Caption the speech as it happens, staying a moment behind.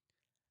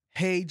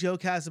Hey, Joe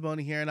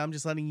Casabona here, and I'm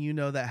just letting you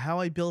know that How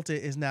I Built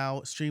It is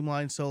now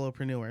Streamlined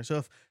Solopreneur. So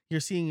if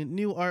you're seeing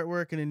new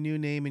artwork and a new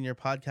name in your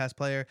podcast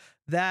player,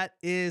 that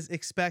is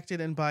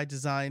expected and by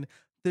design.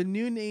 The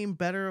new name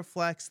better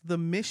reflects the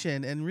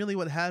mission and really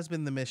what has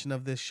been the mission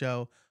of this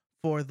show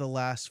for the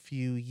last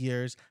few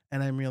years,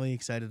 and I'm really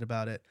excited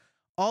about it.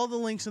 All the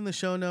links in the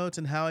show notes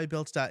and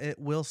howibuilt.it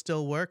will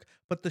still work,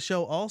 but the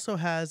show also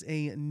has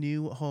a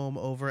new home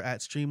over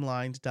at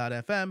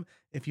streamlined.fm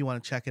if you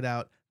want to check it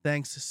out.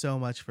 Thanks so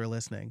much for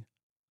listening.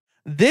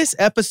 This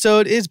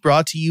episode is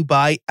brought to you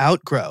by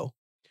Outgrow.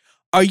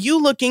 Are you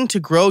looking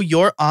to grow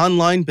your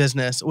online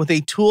business with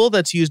a tool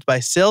that's used by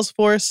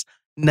Salesforce,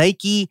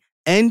 Nike,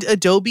 and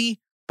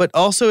Adobe, but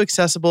also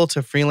accessible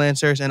to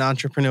freelancers and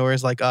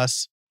entrepreneurs like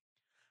us?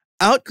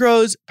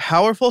 Outgrow's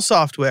powerful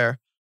software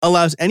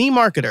allows any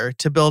marketer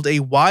to build a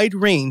wide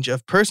range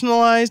of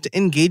personalized,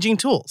 engaging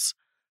tools,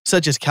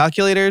 such as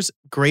calculators,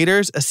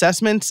 graders,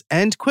 assessments,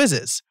 and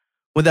quizzes,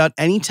 without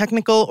any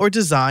technical or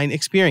design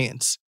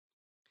experience.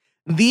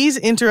 These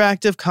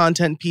interactive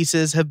content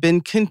pieces have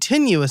been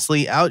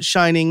continuously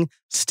outshining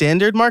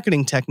standard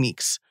marketing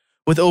techniques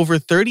with over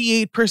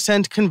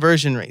 38%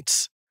 conversion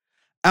rates.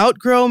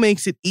 Outgrow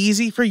makes it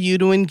easy for you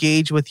to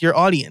engage with your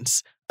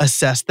audience,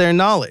 assess their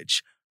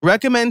knowledge,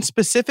 recommend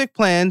specific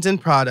plans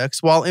and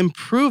products while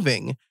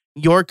improving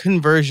your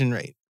conversion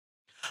rate.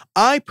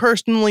 I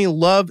personally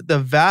love the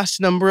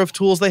vast number of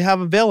tools they have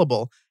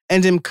available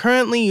and am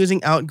currently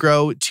using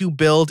Outgrow to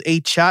build a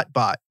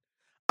chatbot.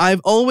 I've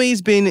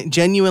always been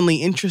genuinely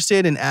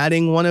interested in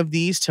adding one of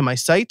these to my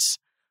sites,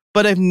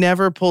 but I've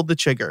never pulled the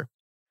trigger.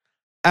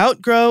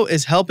 Outgrow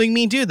is helping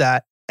me do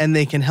that, and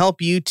they can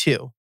help you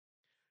too.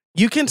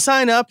 You can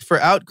sign up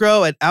for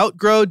Outgrow at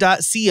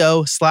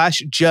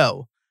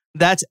outgrow.co/Joe.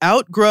 That's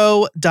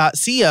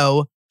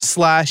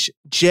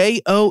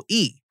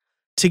outgrow.co/JOE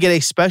to get a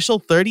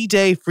special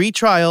 30-day free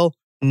trial,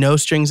 no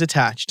strings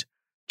attached.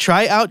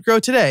 Try Outgrow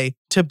today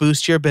to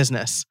boost your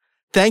business.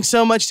 Thanks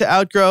so much to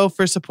Outgrow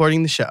for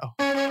supporting the show.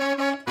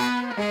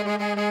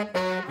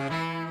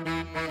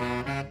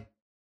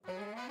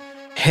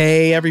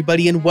 Hey,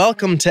 everybody, and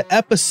welcome to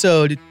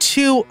episode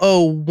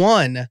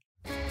 201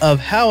 of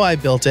How I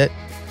Built It.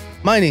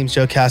 My name's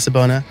Joe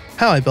Casabona.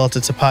 How I Built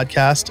It's a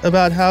podcast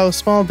about how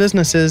small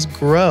businesses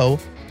grow.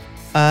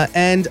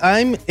 And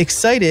I'm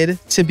excited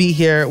to be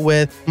here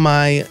with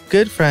my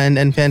good friend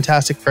and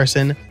fantastic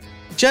person,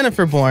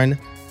 Jennifer Bourn.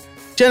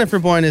 Jennifer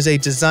Bourn is a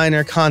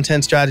designer,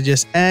 content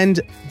strategist, and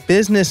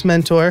business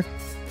mentor.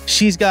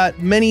 She's got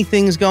many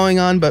things going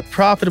on, but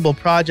Profitable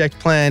Project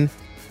Plan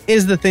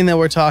is the thing that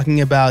we're talking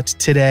about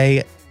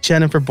today.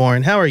 Jennifer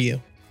Bourn, how are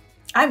you?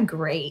 I'm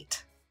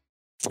great.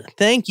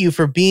 Thank you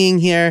for being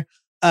here.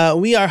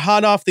 We are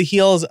hot off the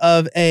heels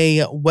of a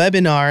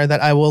webinar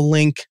that I will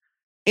link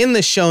in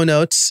the show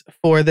notes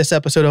for this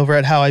episode over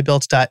at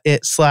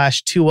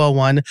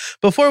howibuilt.it/201.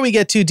 Before we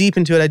get too deep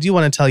into it, I do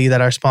want to tell you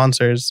that our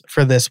sponsors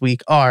for this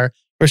week are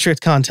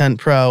Restrict Content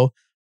Pro,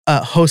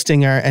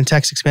 Hostinger, and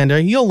Text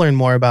Expander. You'll learn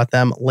more about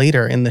them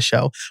later in the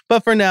show.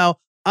 But for now,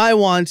 I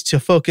want to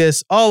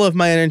focus all of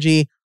my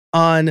energy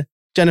on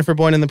Jennifer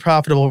Bourn and the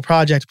Profitable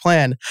Project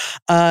Plan.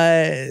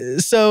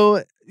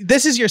 So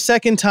this is your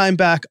second time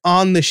back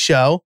on the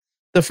show.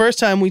 The first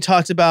time we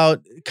talked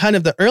about kind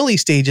of the early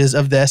stages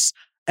of this,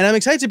 and I'm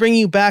excited to bring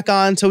you back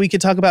on so we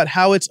could talk about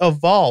how it's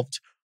evolved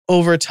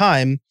over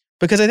time,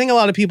 because I think a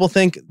lot of people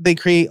think they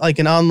create like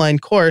an online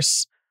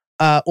course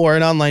or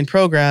an online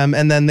program,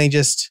 and then they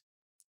just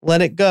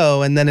let it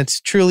go, and then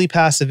it's truly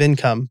passive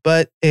income,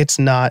 but it's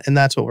not, and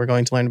that's what we're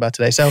going to learn about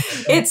today. So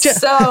it's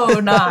so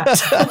not.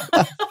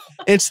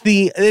 It's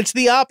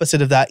the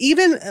opposite of that.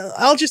 Even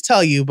I'll just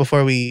tell you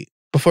before we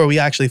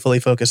actually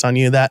fully focus on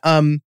you that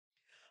when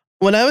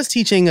I was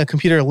teaching a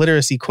computer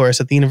literacy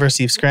course at the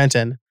University of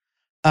Scranton,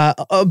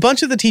 a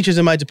bunch of the teachers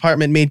in my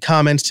department made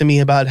comments to me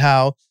about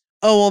how,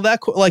 oh, well,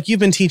 that like you've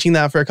been teaching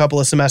that for a couple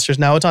of semesters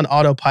now, it's on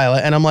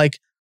autopilot, and I'm like,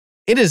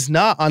 it is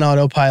not on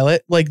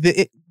autopilot. Like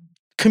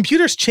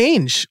computers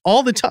change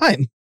all the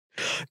time.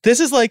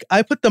 This is like,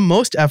 I put the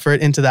most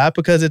effort into that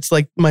because it's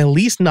like my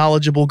least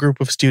knowledgeable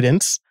group of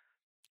students.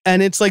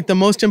 And it's like the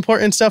most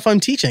important stuff I'm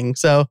teaching.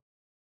 So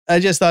I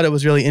just thought it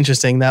was really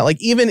interesting that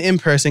like even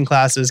in-person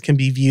classes can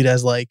be viewed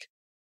as like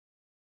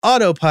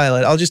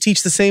autopilot. I'll just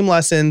teach the same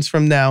lessons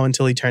from now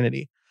until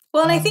eternity.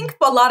 Well, and I think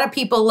a lot of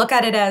people look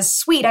at it as,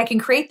 sweet, I can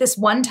create this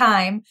one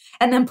time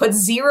and then put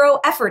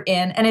zero effort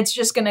in, and it's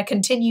just going to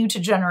continue to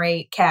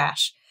generate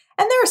cash.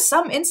 And there are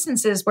some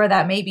instances where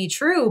that may be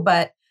true,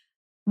 but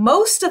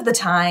most of the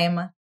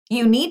time,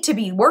 you need to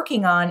be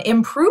working on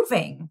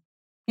improving.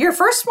 Your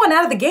first one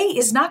out of the gate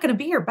is not going to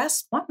be your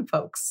best one,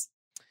 folks.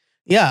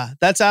 Yeah,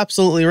 that's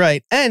absolutely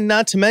right. And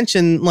not to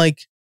mention, like,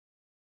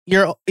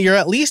 you're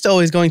at least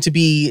always going to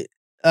be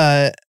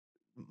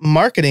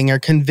marketing or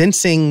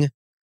convincing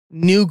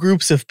new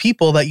groups of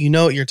people that you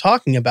know what you're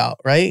talking about,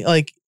 right?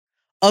 Like,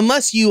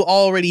 unless you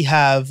already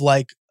have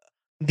like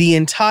the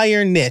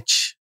entire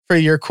niche for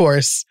your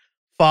course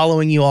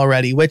following you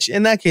already, which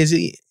in that case,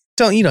 you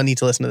don't need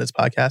to listen to this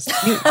podcast.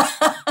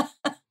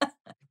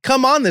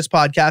 come on this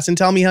podcast and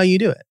tell me how you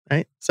do it.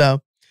 Right.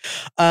 So,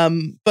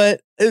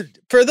 but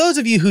for those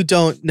of you who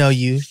don't know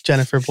you,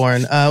 Jennifer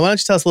Bourn, why don't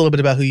you tell us a little bit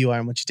about who you are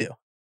and what you do?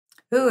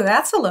 Ooh,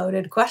 that's a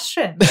loaded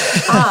question.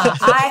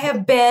 I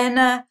have been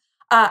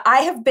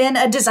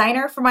a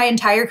designer for my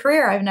entire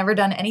career. I've never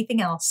done anything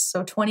else.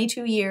 So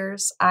 22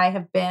 years, I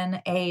have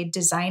been a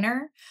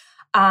designer.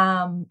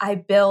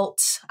 I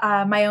built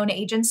my own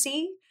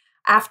agency.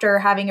 After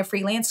having a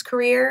freelance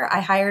career, I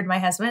hired my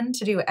husband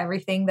to do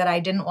everything that I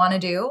didn't want to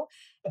do.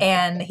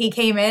 And he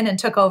came in and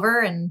took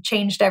over and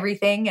changed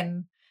everything.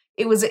 And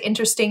it was an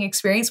interesting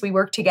experience. We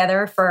worked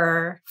together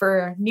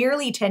for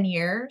nearly 10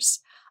 years.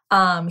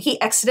 He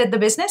exited the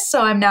business,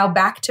 so I'm now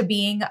back to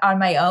being on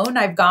my own.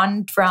 I've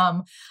gone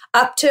from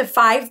up to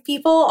 5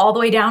 people all the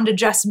way down to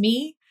just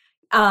me.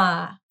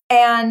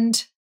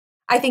 And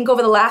I think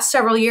over the last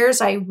several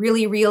years, I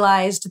really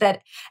realized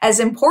that as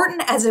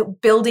important as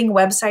building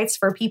websites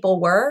for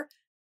people were,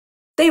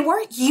 they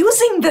weren't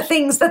using the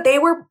things that they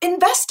were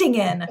investing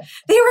in.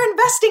 They were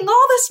investing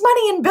all this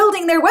money in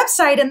building their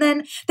website, and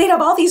then they'd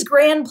have all these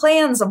grand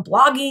plans of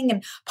blogging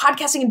and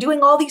podcasting and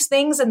doing all these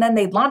things, and then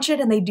they'd launch it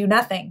and they'd do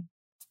nothing.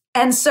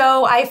 And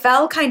so I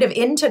fell kind of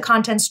into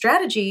content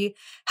strategy,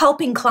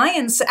 helping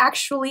clients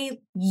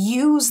actually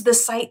use the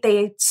site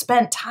they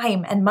spent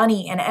time and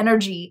money and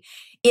energy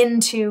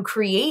into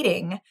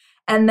creating.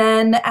 And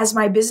then as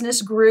my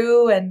business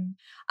grew and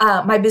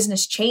my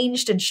business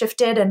changed and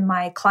shifted and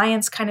my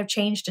clients kind of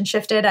changed and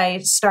shifted, I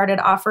started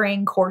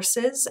offering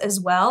courses as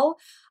well.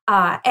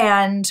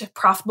 And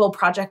Profitable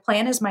Project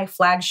Plan is my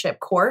flagship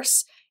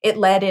course. It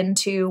led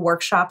into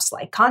workshops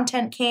like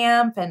Content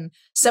Camp and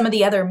some of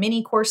the other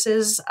mini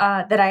courses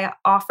that I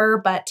offer.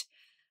 But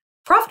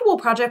Profitable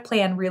Project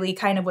Plan really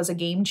kind of was a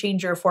game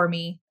changer for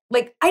me.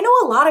 Like, I know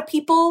a lot of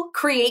people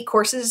create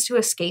courses to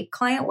escape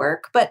client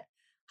work, but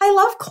I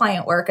love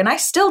client work and I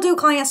still do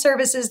client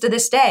services to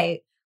this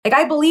day. Like,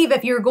 I believe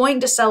if you're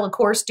going to sell a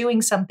course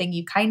doing something,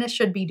 you kind of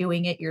should be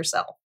doing it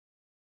yourself.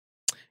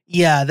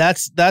 Yeah,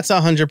 that's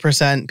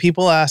 100%.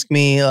 People ask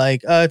me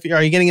like, are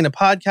you getting into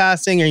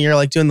podcasting or you're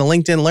like doing the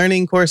LinkedIn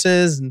Learning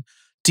courses? And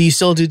do you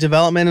still do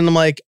development? And I'm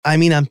like, I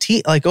mean, I'm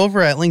like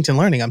over at LinkedIn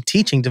Learning, I'm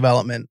teaching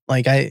development.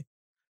 Like I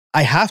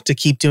have to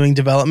keep doing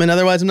development.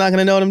 Otherwise I'm not going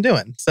to know what I'm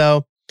doing.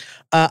 So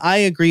I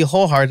agree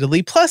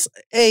wholeheartedly. Plus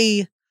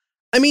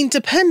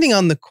depending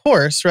on the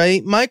course,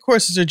 right? My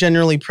courses are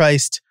generally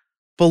priced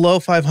below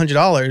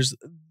 $500.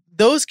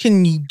 Those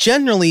can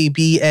generally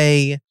be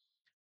a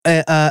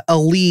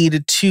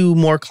lead to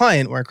more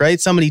client work,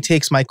 right? Somebody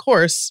takes my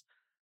course.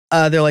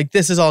 They're like,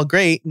 this is all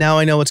great. Now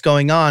I know what's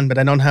going on, but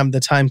I don't have the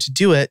time to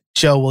do it.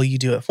 Joe, will you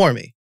do it for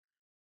me?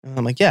 And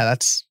I'm like, yeah,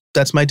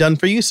 that's my done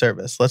for you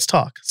service. Let's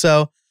talk.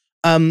 So,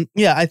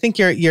 I think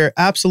you're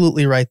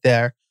absolutely right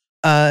there.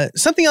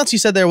 Something else you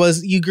said there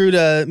was you grew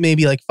to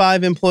maybe like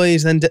 5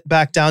 employees, then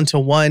back down to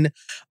 1.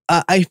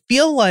 I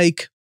feel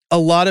like a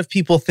lot of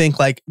people think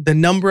like the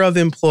number of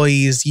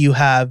employees you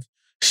have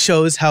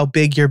shows how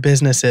big your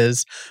business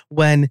is,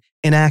 when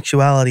in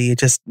actuality, it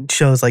just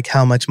shows like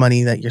how much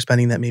money that you're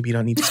spending that maybe you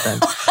don't need to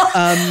spend.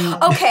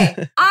 Okay.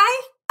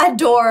 I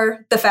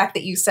adore the fact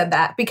that you said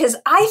that, because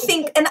I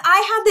think, and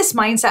I had this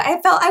mindset, I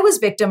felt I was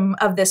victim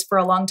of this for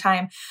a long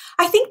time.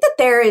 I think that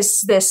there is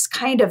this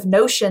kind of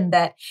notion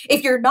that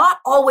if you're not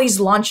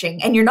always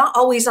launching and you're not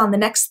always on the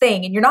next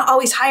thing and you're not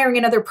always hiring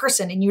another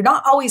person and you're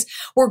not always,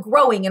 we're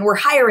growing and we're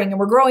hiring and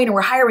we're growing and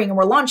we're hiring and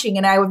we're launching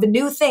and I have a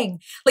new thing.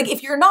 Like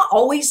if you're not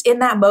always in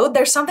that mode,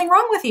 there's something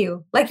wrong with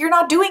you. Like you're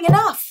not doing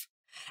enough.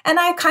 And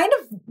I kind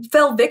of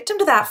fell victim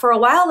to that for a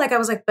while. Like I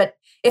was like, but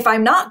if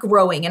I'm not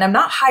growing and I'm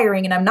not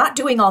hiring and I'm not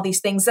doing all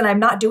these things, then I'm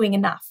not doing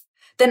enough.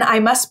 Then I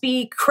must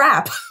be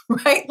crap,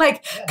 right?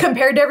 Like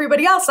compared to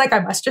everybody else, like I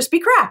must just be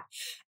crap.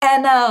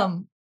 And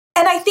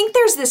I think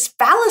there's this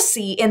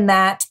fallacy in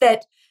that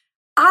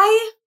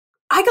I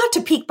got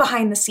to peek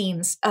behind the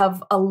scenes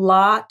of a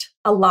lot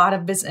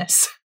of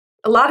business.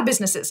 A lot of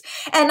businesses.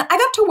 And I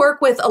got to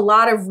work with a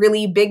lot of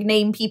really big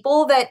name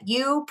people that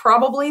you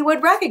probably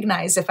would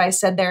recognize if I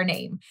said their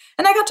name.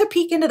 And I got to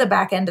peek into the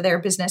back end of their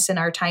business in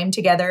our time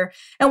together.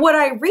 And what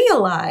I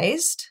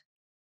realized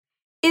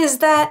is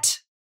that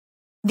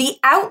the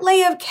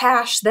outlay of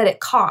cash that it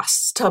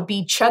costs to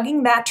be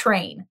chugging that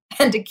train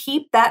and to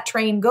keep that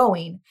train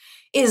going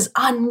is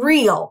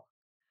unreal,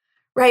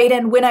 right?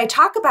 And when I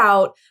talk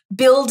about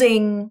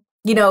building,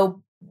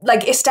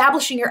 like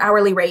establishing your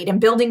hourly rate and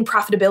building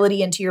profitability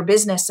into your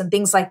business and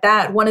things like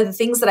that, one of the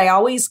things that I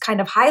always kind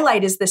of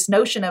highlight is this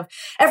notion of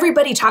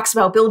everybody talks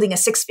about building a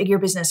 6-figure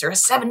business or a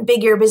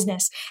 7-figure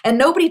business. And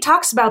nobody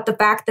talks about the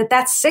fact that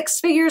that's 6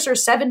 figures or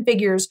 7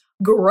 figures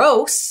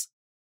gross.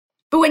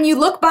 But when you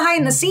look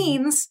behind the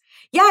scenes,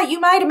 yeah, you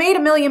might have made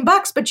 $1 million,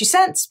 but you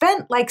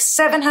spent like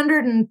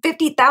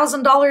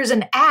 $750,000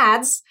 in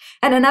ads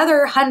and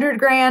another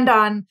 $100,000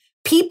 on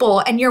people,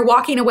 and you're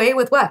walking away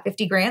with what,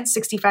 50 grand,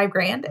 65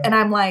 grand. And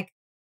I'm like,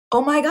 oh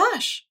my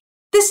gosh,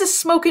 this is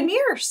smoke and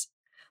mirrors.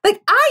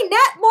 Like I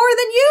net more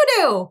than you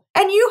do.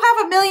 And you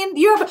have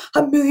you have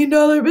 $1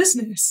 million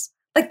business.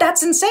 Like,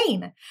 that's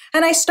insane.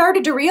 And I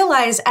started to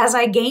realize as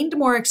I gained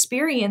more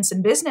experience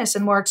in business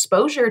and more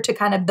exposure to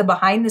kind of the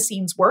behind the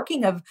scenes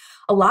working of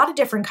a lot of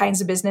different kinds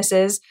of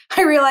businesses,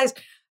 I realized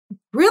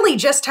really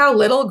just how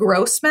little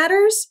gross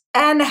matters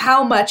and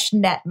how much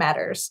net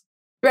matters,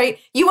 right?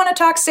 You want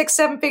to talk 6,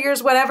 7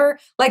 figures, whatever,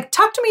 like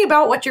talk to me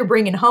about what you're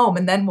bringing home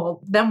and then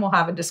we'll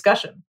have a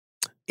discussion.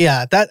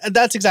 Yeah,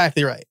 that's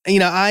exactly right. You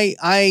know,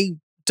 I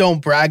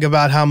don't brag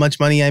about how much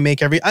money I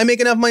make I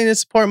make enough money to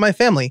support my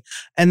family.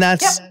 And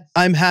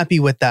I'm happy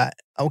with that.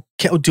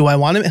 Okay, who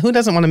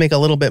doesn't want to make a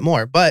little bit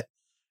more? But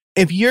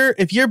if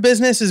your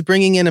business is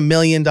bringing in $1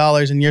 million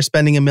and you're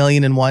spending $1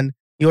 million in one,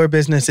 your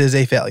business is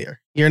a failure.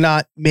 You're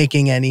not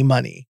making any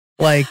money.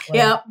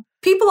 Yeah.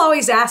 People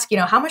always ask,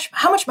 how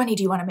much money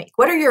do you want to make?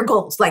 What are your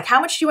goals? Like, how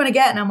much do you want to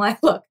get? And I'm like,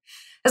 look,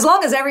 as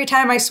long as every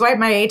time I swipe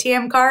my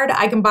ATM card,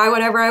 I can buy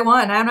whatever I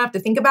want and I don't have to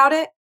think about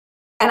it.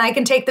 And I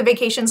can take the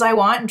vacations I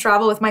want and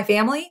travel with my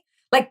family.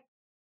 Like,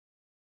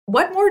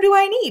 what more do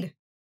I need?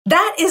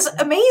 That is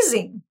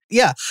amazing.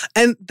 Yeah.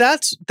 And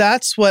that's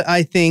what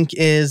I think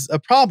is a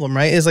problem,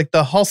 right? Is like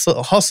the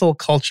hustle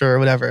culture or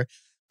whatever.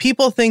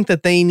 People think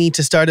that they need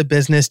to start a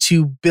business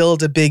to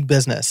build a big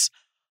business.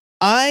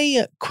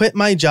 I quit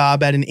my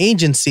job at an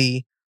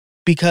agency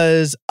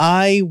because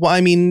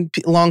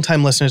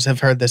longtime listeners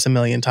have heard this a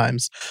million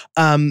times.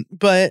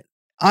 But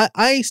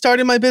I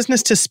started my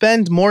business to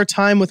spend more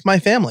time with my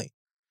family.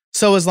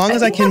 So as long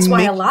as I can that's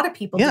why a lot of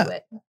people do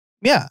it.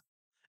 Yeah.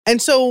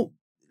 And so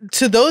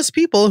to those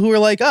people who are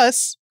like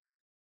us,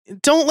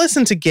 don't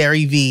listen to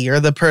Gary Vee or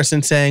the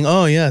person saying,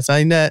 oh yes,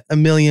 I net $1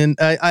 million.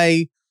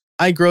 I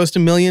grossed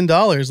 $1 million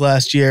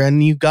last year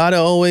and you got to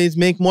always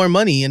make more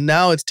money. And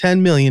now it's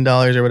 $10 million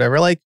or whatever.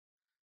 Like,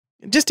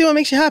 just do what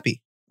makes you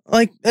happy.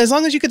 Like, as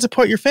long as you can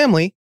support your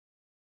family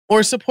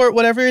or support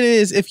whatever it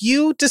is, if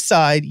you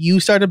decide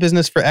you start a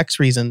business for X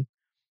reason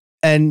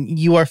and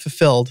you are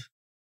fulfilled,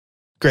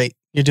 great.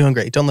 You're doing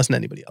great. Don't listen to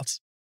anybody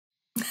else.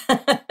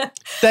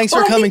 Thanks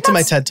for coming to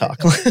my TED Talk.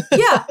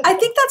 Yeah, I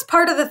think that's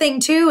part of the thing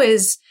too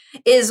is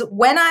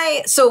when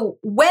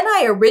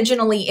I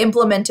originally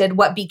implemented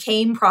what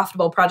became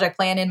Profitable Project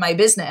Plan in my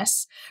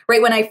business,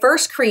 right? When I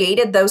first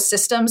created those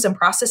systems and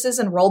processes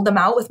and rolled them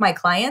out with my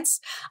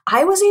clients,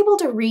 I was able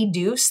to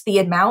reduce the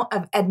amount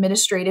of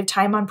administrative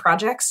time on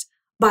projects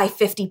by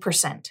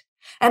 50%.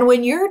 And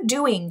when you're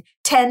doing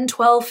 10,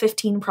 12,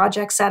 15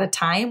 projects at a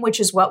time,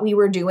 which is what we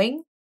were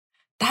doing,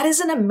 that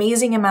is an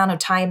amazing amount of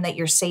time that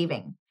you're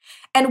saving.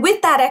 And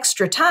with that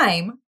extra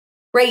time,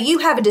 right, you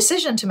have a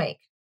decision to make.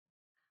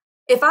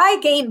 If I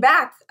gain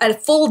back a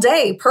full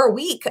day per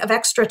week of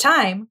extra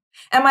time,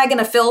 am I going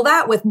to fill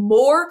that with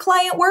more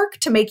client work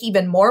to make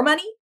even more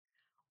money?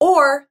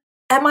 Or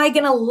am I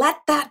going to let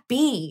that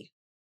be?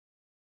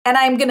 And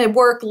I'm going to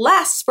work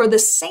less for the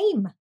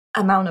same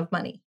amount of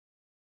money.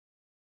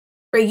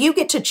 Right? You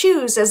get to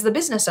choose as the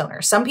business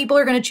owner. Some people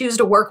are going to choose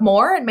to work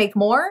more and make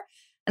more.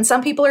 And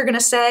some people are going to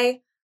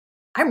say,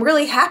 I'm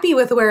really happy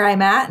with where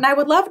I'm at and I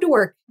would love to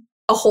work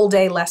a whole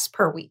day less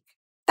per week.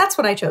 That's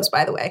what I chose,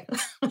 by the way.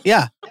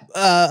 Yeah,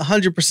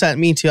 100%.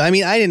 Me too. I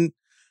mean,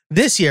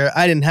 this year,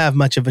 I didn't have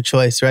much of a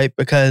choice, right?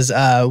 Because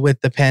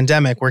with the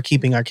pandemic, we're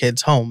keeping our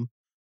kids home.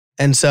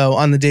 And so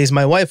on the days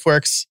my wife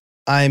works,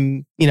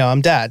 I'm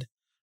dad.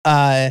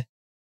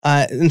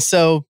 And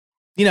so,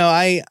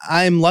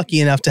 I'm lucky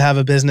enough to have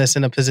a business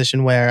in a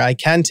position where I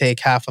can take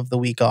half of the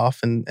week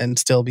off and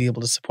still be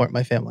able to support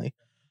my family.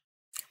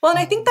 Well, and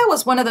I think that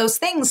was one of those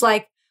things,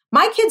 like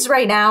my kids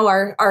right now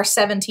are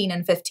 17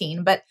 and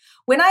 15, but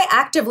when I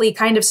actively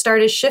kind of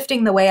started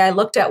shifting the way I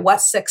looked at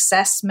what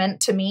success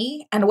meant to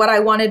me and what I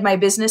wanted my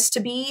business to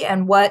be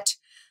and what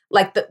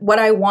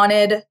I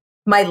wanted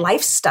my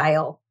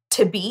lifestyle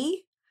to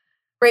be,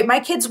 right? My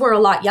kids were a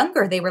lot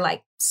younger. They were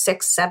like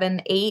 6,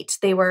 7, 8.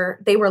 They were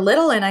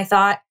little. And I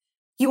thought,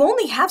 you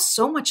only have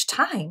so much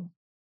time,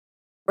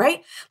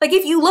 right? Like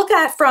if you look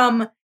at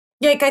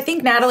I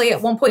think Natalie,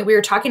 at one point we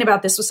were talking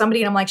about this with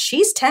somebody and I'm like,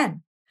 she's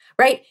 10,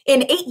 right?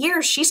 In 8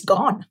 years, she's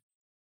gone.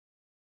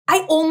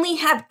 I only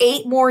have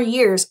 8 more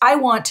years. I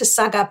want to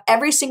suck up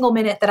every single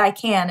minute that I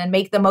can and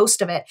make the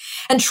most of it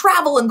and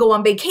travel and go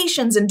on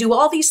vacations and do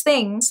all these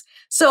things.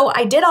 So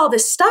I did all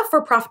this stuff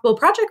for Profitable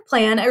Project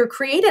Plan or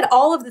created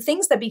all of the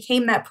things that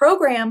became that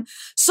program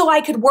so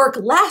I could work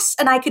less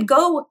and I could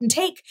go and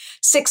take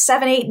 6,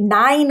 7, 8,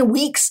 9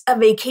 weeks of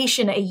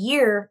vacation a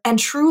year and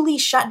truly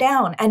shut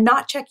down and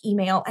not check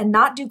email and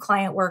not do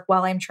client work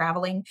while I'm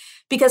traveling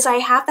because I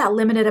have that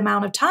limited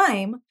amount of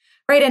time.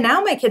 Right. And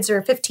now my kids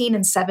are 15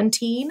 and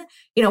 17,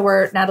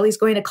 where Natalie's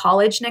going to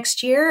college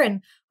next year.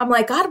 And I'm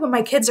like, God, when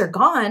my kids are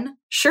gone,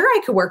 sure,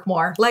 I could work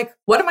more. Like,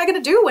 what am I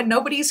going to do when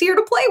nobody's here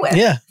to play with?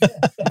 Yeah.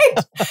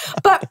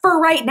 But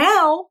for right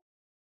now,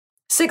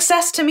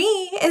 success to me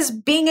is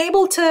being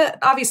able to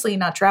obviously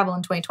not travel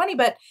in 2020,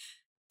 but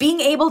being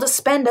able to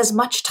spend as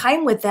much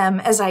time with them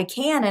as I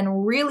can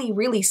and really,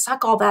 really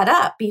suck all that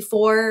up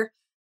before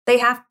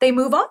they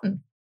move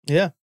on.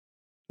 Yeah.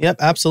 Yep.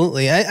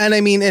 Absolutely. And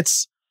I mean,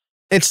 it's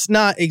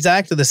not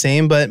exactly the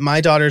same, but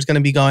my daughter's going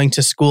to be going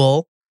to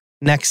school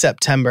next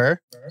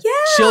September. Yeah.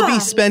 She'll be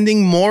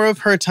spending more of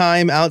her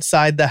time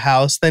outside the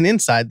house than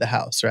inside the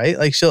house, right?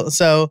 Like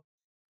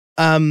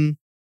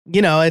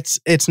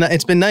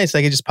it's been nice.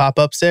 I could just pop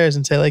upstairs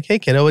and say like, "Hey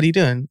kiddo, what are you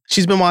doing?"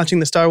 She's been watching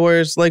the Star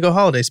Wars Lego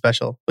Holiday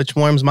Special, which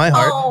warms my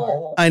heart.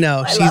 Oh, I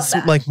know. She's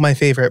like my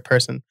favorite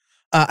person.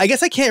 I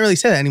guess I can't really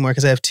say that anymore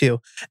because I have two.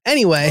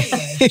 Anyway.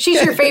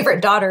 She's your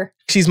favorite daughter.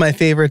 She's my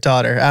favorite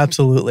daughter.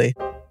 Absolutely.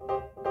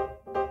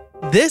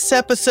 This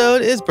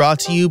episode is brought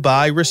to you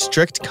by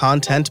Restrict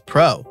Content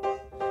Pro.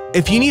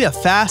 If you need a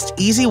fast,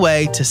 easy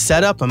way to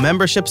set up a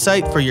membership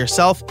site for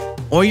yourself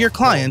or your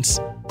clients,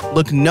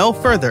 look no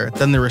further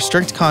than the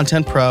Restrict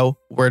Content Pro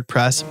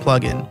WordPress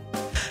plugin.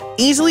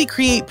 Easily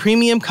create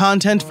premium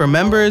content for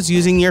members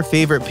using your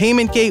favorite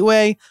payment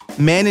gateway,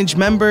 manage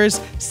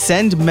members,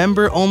 send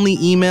member-only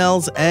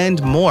emails,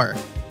 and more.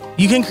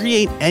 You can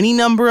create any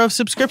number of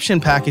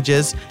subscription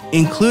packages,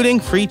 including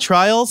free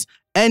trials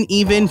and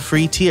even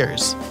free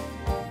tiers.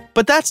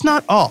 But that's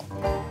not all.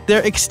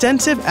 Their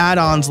extensive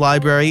add-ons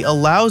library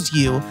allows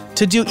you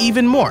to do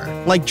even more,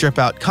 like drip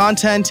out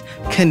content,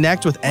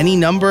 connect with any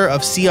number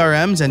of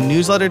CRMs and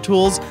newsletter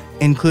tools,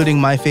 including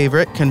my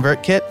favorite,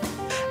 ConvertKit,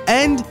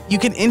 and you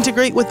can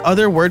integrate with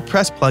other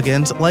WordPress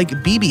plugins like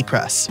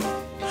bbPress.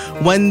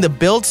 When the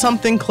Build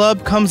Something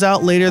Club comes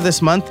out later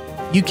this month,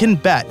 you can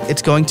bet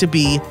it's going to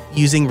be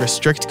using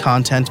Restrict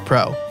Content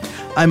Pro.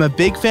 I'm a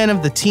big fan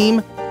of the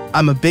team,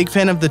 I'm a big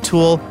fan of the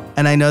tool,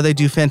 and I know they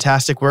do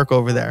fantastic work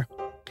over there.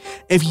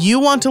 If you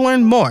want to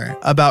learn more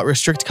about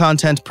Restrict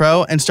Content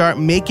Pro and start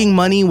making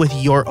money with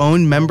your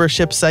own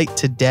membership site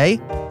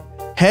today,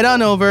 head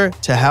on over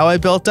to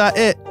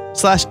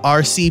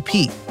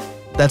howibuilt.it/RCP.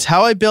 That's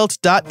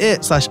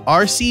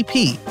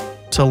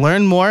howibuilt.it/RCP to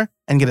learn more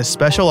and get a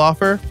special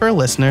offer for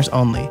listeners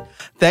only.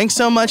 Thanks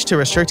so much to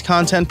Restrict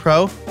Content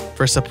Pro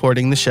for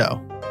supporting the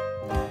show.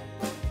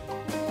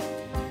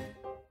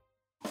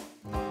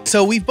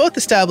 So we've both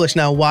established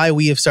now why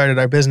we have started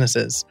our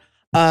businesses.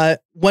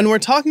 When we're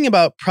talking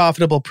about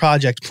profitable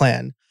project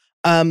plan,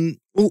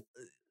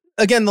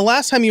 again, the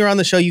last time you were on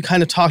the show, you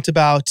kind of talked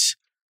about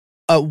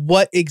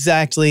what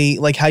exactly,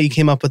 like how you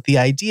came up with the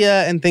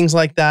idea and things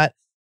like that.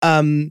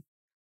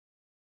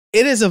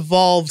 It has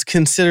evolved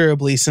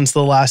considerably since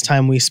the last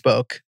time we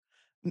spoke.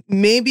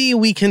 Maybe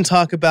we can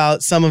talk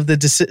about some of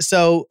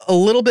so a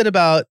little bit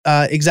about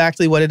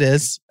exactly what it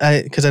is,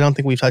 because I don't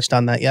think we've touched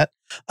on that yet.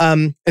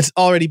 It's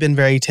already been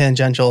very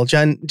tangential.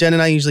 Jen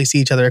and I usually see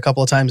each other a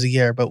couple of times a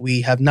year, but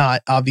we have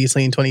not,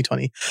 obviously, in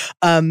 2020.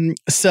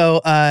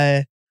 So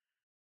a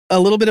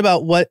little bit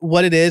about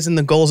what it is and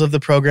the goals of the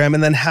program,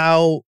 and then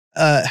how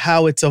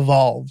it's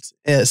evolved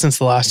since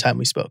the last time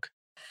we spoke.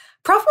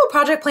 Profitable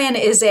Project Plan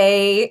is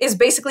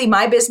basically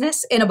my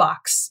business in a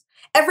box.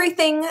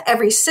 Everything,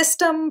 every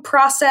system,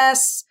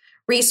 process,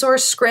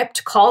 resource,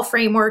 script, call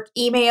framework,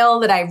 email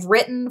that I've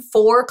written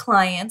for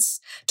clients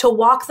to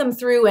walk them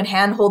through and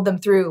handhold them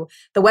through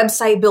the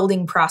website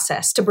building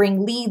process, to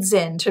bring leads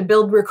in, to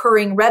build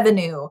recurring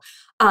revenue,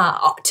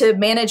 to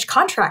manage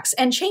contracts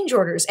and change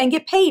orders and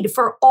get paid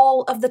for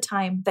all of the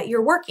time that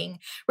you're working.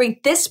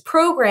 Right? This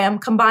program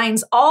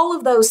combines all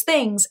of those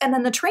things and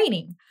then the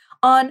training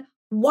on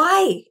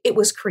why it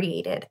was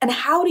created and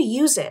how to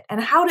use it and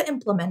how to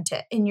implement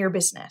it in your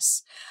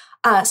business.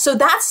 So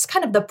that's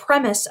kind of the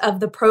premise of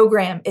the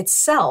program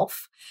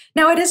itself.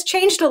 Now, it has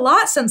changed a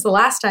lot since the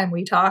last time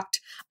we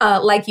talked.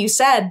 Like you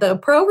said, the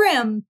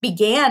program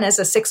began as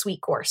a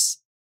 6-week course.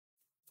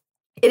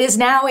 It is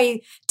now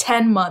a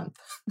 10-month.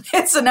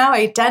 It's now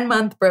a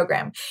 10-month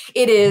program.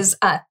 It is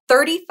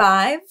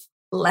 35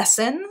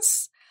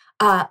 lessons,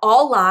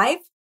 all live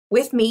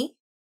with me.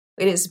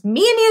 It is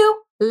me and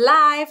you.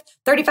 Live,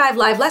 35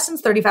 live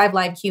lessons, 35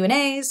 live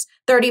Q&As,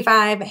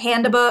 35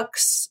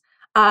 handbooks,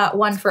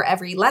 one for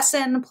every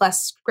lesson,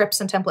 plus scripts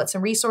and templates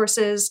and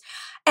resources.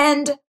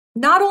 And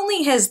not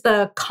only has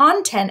the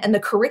content and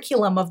the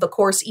curriculum of the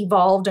course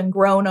evolved and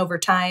grown over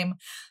time,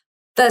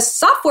 the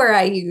software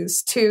I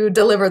use to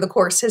deliver the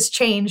course has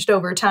changed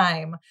over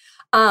time,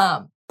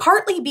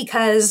 partly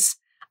because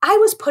I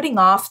was putting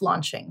off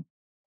launching.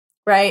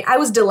 Right? I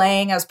was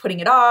delaying. I was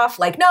putting it off.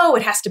 Like, no,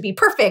 it has to be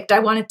perfect. I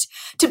want it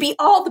to be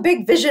all the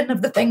big vision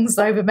of the things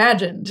I've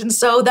imagined. And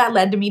so that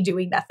led to me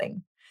doing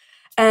nothing.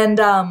 And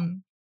I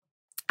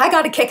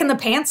got a kick in the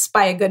pants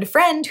by a good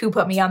friend who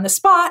put me on the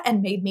spot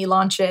and made me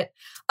launch it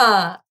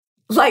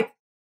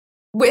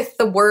with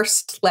the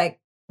worst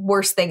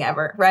thing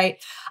ever.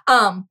 Right?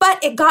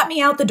 But it got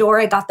me out the door.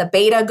 It got the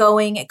beta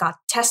going. It got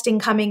testing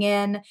coming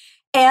in.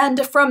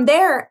 And from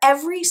there,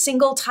 every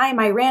single time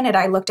I ran it,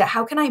 I looked at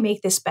how can I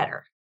make this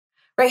better?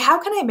 Right? How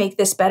can I make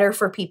this better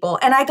for people?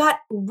 And I got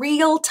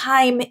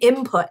real-time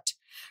input,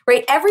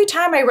 right? Every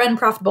time I run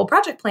Profitable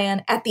Project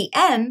Plan, at the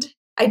end,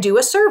 I do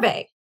a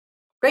survey,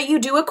 right? You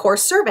do a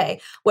course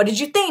survey. What did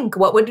you think?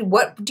 What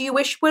do you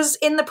wish was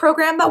in the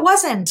program that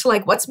wasn't?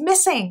 Like, what's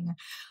missing?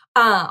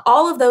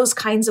 All of those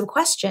kinds of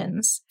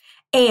questions.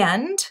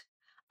 And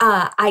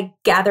I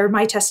gather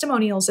my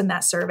testimonials in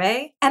that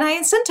survey, and I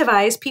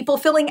incentivize people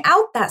filling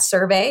out that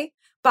survey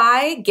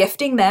by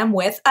gifting them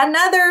with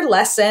another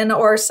lesson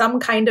or some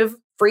kind of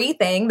free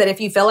thing that if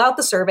you fill out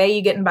the survey,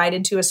 you get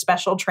invited to a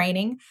special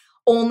training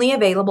only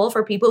available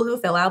for people who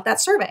fill out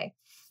that survey.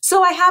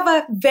 So I have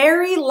a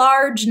very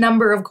large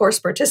number of course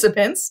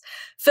participants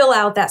fill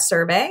out that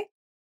survey,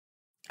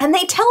 and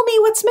they tell me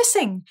what's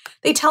missing.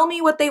 They tell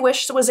me what they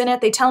wish was in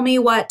it. They tell me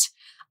what,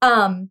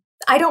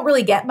 I don't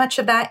really get much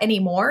of that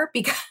anymore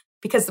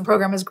because the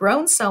program has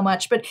grown so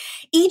much. But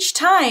each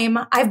time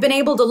I've been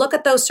able to look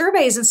at those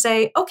surveys and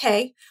say,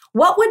 okay,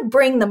 what would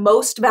bring the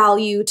most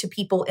value to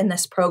people in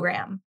this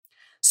program?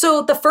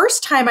 So the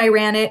first time I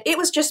ran it, it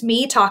was just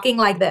me talking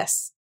like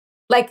this,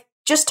 like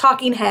just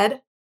talking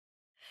head.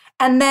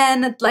 And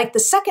then like the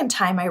second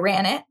time I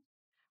ran it,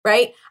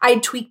 right, I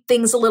tweaked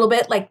things a little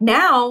bit. Like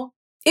now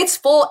it's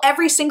full.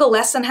 Every single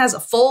lesson has a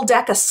full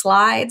deck of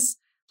slides.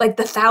 Like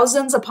the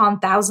thousands upon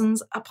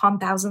thousands upon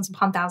thousands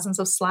upon thousands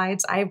of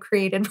slides I have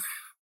created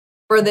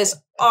for this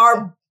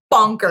are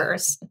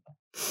bonkers.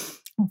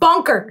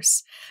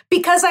 Bonkers.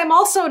 Because I'm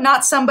also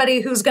not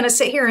somebody who's going to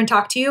sit here and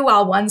talk to you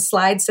while one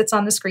slide sits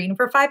on the screen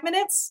for 5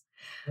 minutes,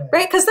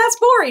 right? Because that's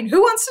boring.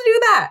 Who wants to do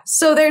that?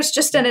 So there's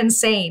just an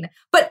insane.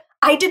 But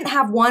I didn't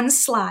have one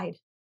slide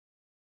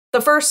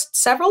the first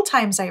several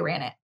times I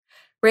ran it.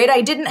 Right?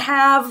 I didn't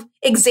have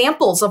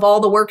examples of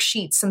all the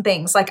worksheets and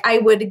things. Like I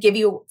would give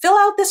you, fill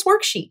out this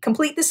worksheet,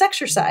 complete this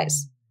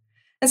exercise.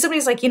 And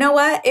somebody's like, you know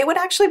what? It would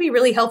actually be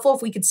really helpful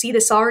if we could see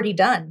this already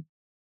done.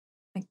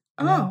 Like,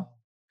 oh,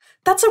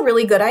 that's a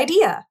really good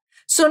idea.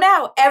 So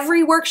now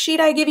every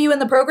worksheet I give you in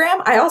the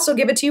program, I also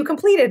give it to you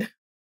completed.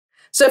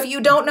 So if you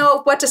don't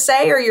know what to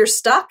say or you're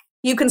stuck,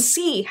 you can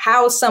see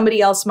how somebody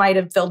else might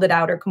have filled it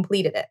out or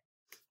completed it.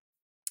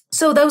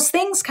 So those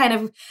things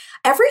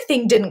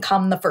everything didn't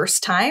come the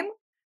first time.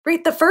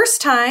 Right. The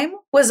first time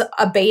was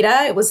a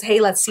beta. It was,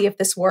 hey, let's see if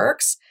this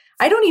works.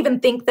 I don't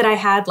even think that I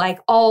had like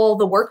all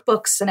the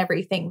workbooks and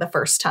everything the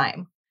first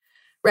time.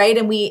 Right.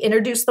 And we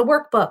introduced the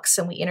workbooks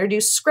and we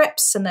introduced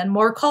scripts and then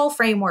more call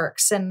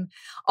frameworks and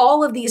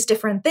all of these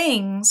different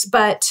things.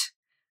 But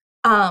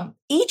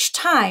each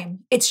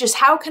time it's just,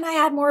 how can I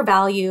add more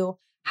value?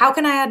 How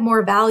can I add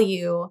more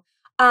value?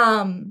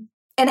 And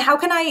how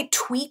can I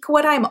tweak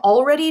what I'm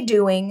already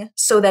doing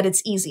so that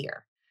it's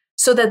easier?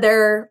 So that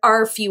there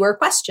are fewer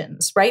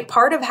questions, right?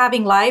 Part of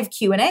having live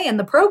Q&A in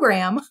the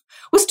program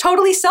was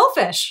totally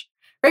selfish,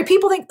 right?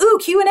 People think, ooh,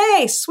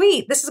 Q&A,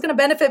 sweet. This is going to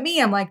benefit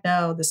me. I'm like,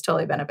 no, this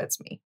totally benefits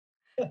me.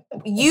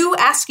 You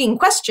asking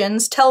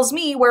questions tells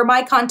me where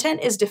my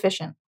content is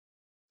deficient,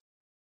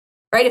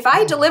 right? If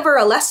I deliver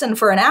a lesson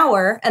for an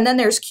hour and then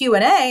there's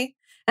Q&A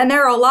and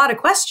there are a lot of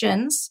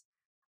questions,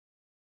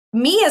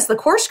 me as the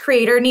course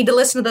creator need to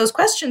listen to those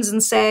questions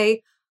and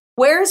say,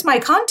 where's my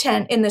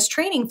content in this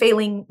training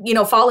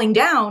falling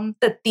down,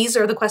 that these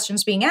are the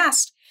questions being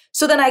asked?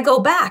 So then I go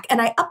back and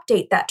I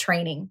update that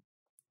training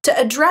to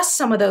address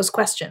some of those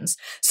questions.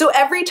 So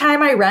every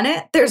time I run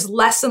it, there's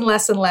less and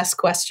less and less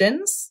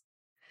questions.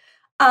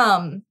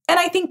 And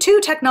I think too,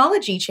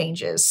 technology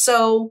changes.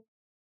 So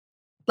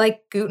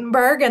like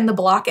Gutenberg and the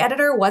block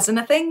editor wasn't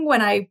a thing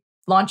when I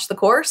launched the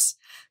course.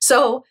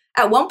 So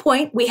at one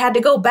point, we had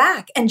to go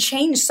back and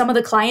change some of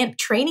the client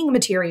training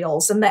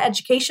materials and the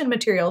education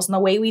materials and the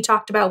way we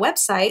talked about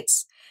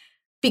websites.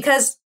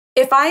 Because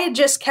if I had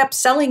just kept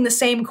selling the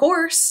same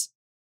course,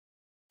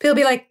 people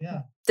would be like,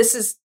 this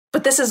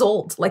is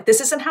old. Like, this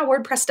isn't how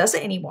WordPress does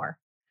it anymore.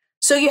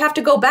 So you have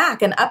to go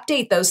back and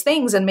update those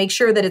things and make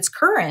sure that it's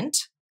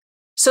current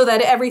so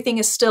that everything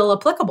is still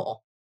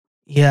applicable.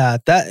 Yeah,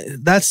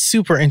 that's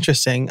super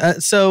interesting.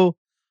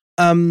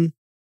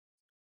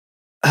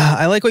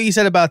 I like what you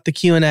said about the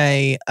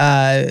Q&A.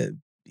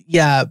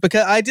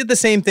 Because I did the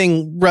same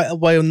thing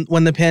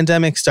when the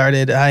pandemic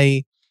started.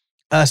 I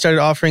started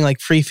offering like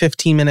free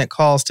 15-minute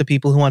calls to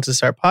people who want to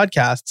start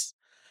podcasts.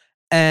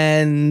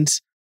 And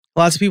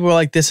lots of people were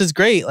like, this is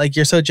great. Like,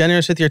 you're so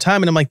generous with your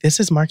time. And I'm like, this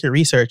is market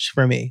research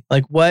for me.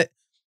 Like,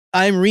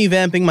 I'm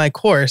revamping my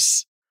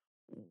course.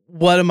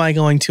 What am I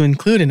going to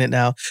include in it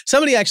now?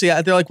 Somebody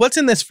they're like, what's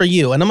in this for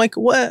you? And I'm like,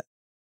 what?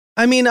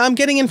 I mean, I'm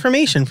getting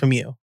information from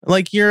you.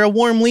 Like, you're a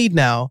warm lead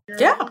now.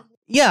 Yeah.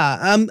 Yeah.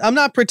 I'm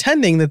not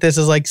pretending that this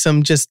is like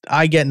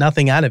I get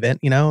nothing out of it.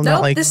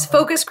 This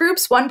focus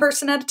group's one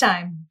person at a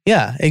time.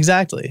 Yeah,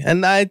 exactly.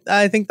 And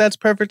I think that's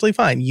perfectly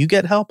fine. You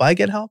get help. I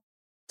get help.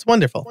 It's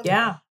wonderful.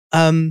 Yeah.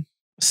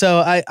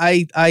 So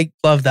I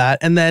love that.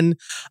 And then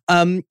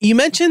you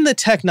mentioned the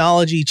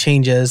technology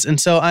changes. And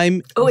so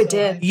it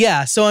did.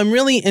 Yeah. So I'm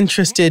really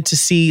interested to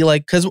see,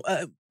 like, because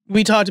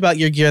we talked about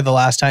your gear the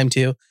last time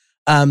too.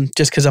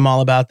 Just because I'm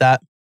all about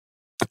that.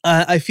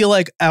 I feel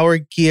like our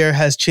gear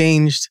has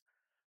changed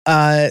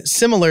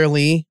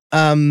similarly.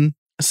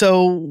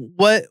 So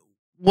what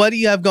do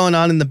you have going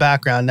on in the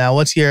background now?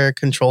 What's your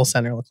control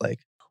center look like?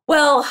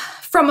 Well,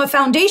 from a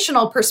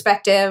foundational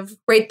perspective,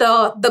 right,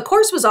 the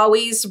course was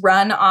always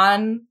run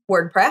on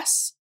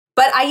WordPress,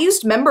 but I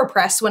used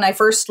MemberPress when I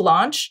first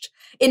launched.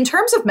 In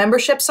terms of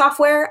membership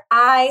software,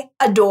 I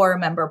adore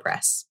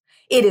MemberPress.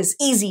 It is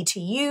easy to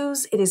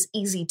use. It is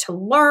easy to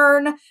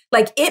learn.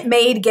 Like, it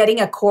made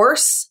getting a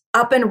course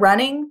up and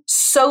running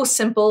so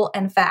simple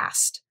and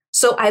fast.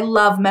 So I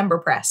love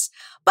MemberPress.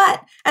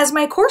 But as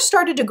my course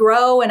started to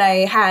grow and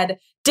I had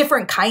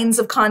different kinds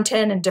of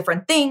content and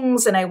different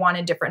things, and I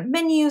wanted different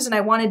menus and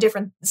I wanted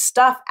different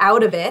stuff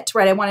out of it,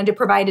 right? I wanted to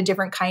provide a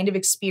different kind of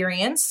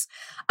experience.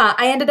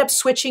 I ended up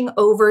switching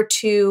over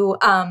to,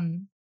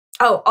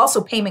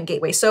 also payment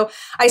gateway. So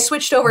I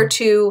switched over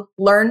to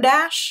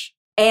LearnDash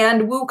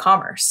and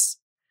WooCommerce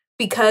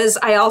because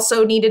I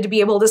also needed to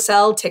be able to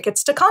sell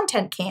tickets to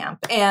Content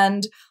Camp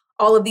and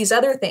all of these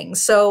other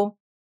things. So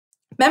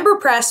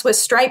MemberPress with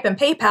Stripe and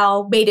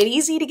PayPal made it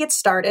easy to get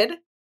started.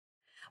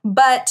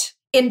 But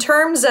in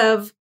terms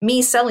of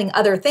me selling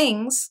other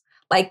things,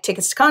 like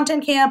tickets to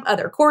Content Camp,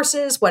 other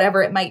courses,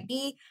 whatever it might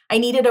be, I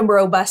needed a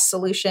robust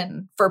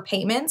solution for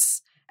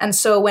payments. And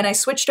so when I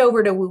switched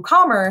over to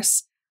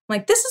WooCommerce, I'm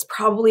like, this is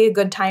probably a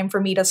good time for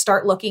me to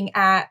start looking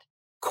at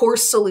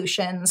course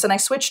solutions. And I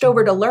switched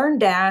over to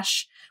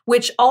LearnDash,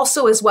 which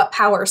also is what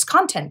powers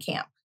Content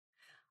Camp.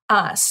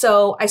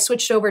 So I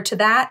switched over to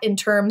that in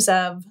terms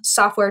of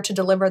software to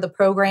deliver the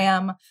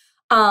program.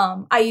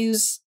 I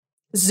use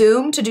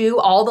Zoom to do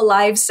all the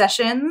live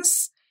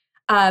sessions,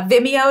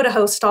 Vimeo to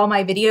host all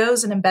my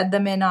videos and embed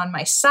them in on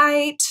my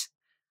site.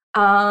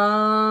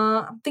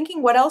 I'm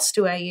thinking, what else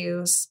do I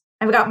use?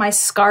 I've got my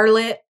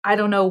Scarlett. I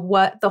don't know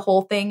what the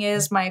whole thing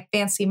is. My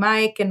fancy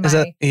mic and it's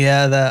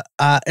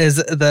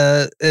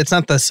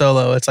not the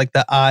Solo. It's like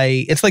the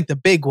I. It's like the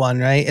big one,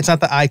 right? It's not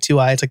the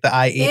i2i. It's like the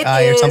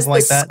i8i or something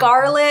like that.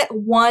 Scarlett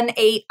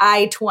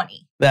 18i20.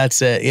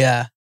 That's it.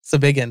 Yeah, it's a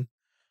big one.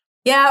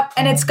 Yep,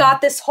 and it's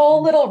got this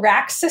whole little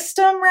rack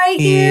system right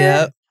here.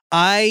 Yep.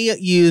 I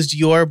used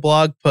your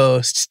blog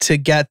post to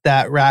get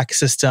that rack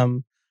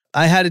system.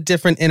 I had a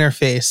different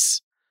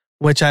interface,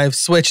 which I've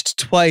switched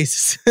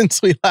twice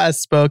since we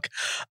last spoke.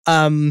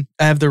 I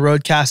have the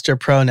Rodecaster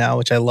Pro now,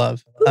 which I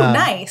love. Ooh,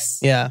 nice.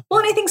 Yeah. Well,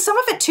 and I think some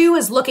of it too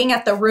is looking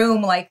at the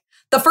room. Like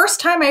the first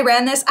time I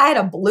ran this, I had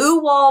a blue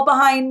wall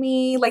behind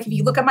me. Like if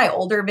you look at my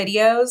older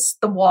videos,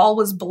 the wall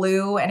was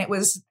blue and it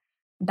was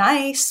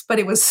nice, but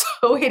it was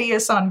so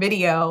hideous on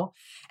video.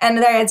 And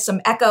I had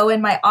some echo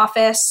in my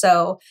office.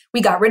 So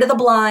we got rid of the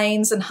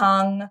blinds and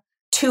hung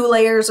 2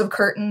 layers of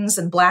curtains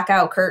and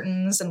blackout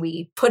curtains. And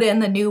we put in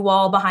the new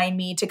wall behind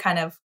me to kind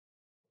of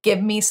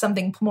give me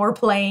something more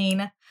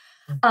plain.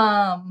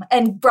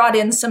 And brought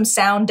in some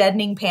sound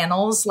deadening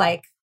panels.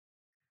 Like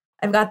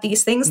I've got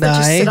these things that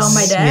just sit on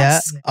my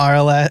desk. Yeah,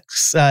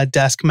 RLX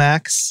Desk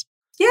Max.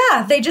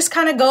 Yeah, they just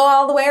kind of go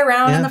all the way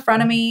around in the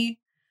front of me.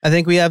 I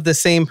think we have the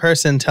same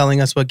person telling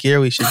us what gear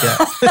we should get.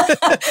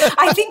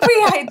 I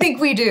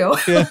think we do.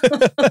 Yeah.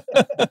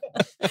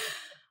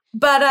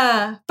 But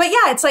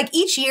yeah, it's like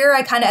each year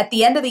I kind of, at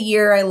the end of the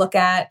year, I look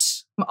at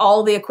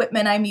all the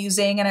equipment I'm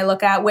using and I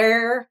look at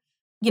where,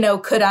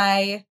 could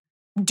I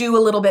do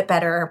a little bit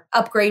better,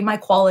 upgrade my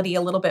quality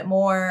a little bit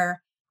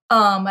more.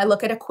 I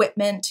look at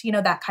equipment,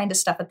 that kind of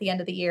stuff at the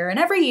end of the year. And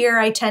every year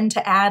I tend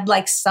to add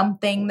like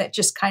something that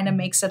just kind of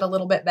makes it a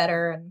little bit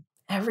better. And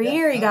every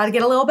year you got to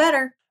get a little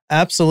better.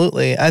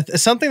 Absolutely.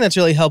 Something that's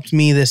really helped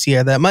me this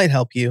year that might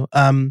help you,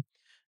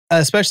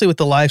 especially with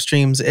the live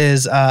streams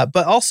is,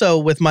 but also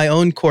with my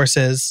own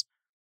courses,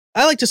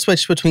 I like to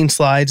switch between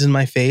slides and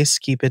my face,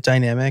 keep it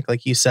dynamic,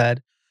 like you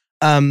said.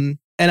 And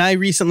I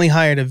recently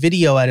hired a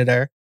video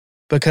editor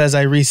because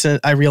I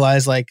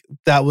realized like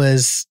that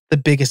was the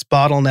biggest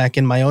bottleneck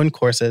in my own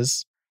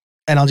courses.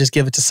 And I'll just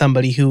give it to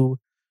somebody who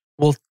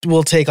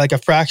will take like a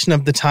fraction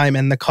of the time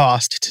and the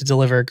cost to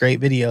deliver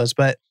great videos.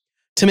 But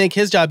to make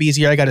his job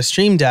easier, I got a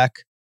Stream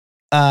Deck.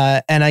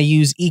 And I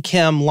use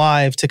Ecamm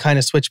Live to kind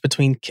of switch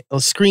between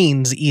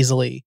screens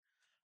easily.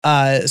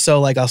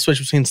 So like I'll switch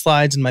between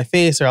slides and my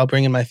face, or I'll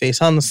bring in my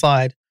face on the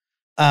slide.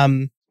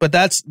 But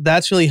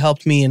that's really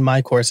helped me in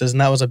my courses, and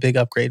that was a big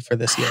upgrade for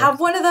this year. I have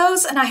one of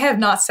those, and I have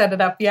not set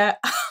it up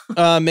yet.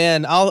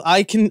 Man,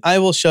 I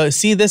will show.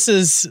 See, this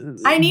is.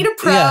 I need a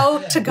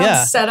pro to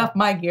go set up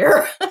my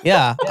gear.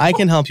 Yeah, I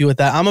can help you with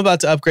that. I'm about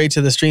to upgrade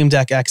to the Stream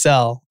Deck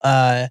XL,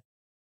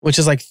 which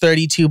is like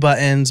 32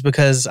 buttons,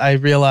 because I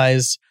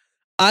realized.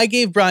 I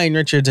gave Brian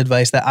Richards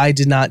advice that I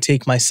did not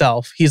take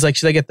myself. He's like,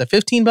 should I get the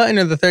 15 button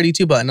or the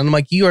 32 button? And I'm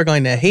like, you are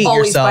going to hate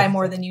Always yourself. Always buy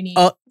more than you need.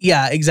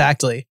 Yeah,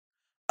 exactly.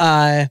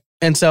 And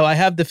so I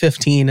have the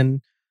 15,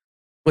 and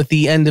with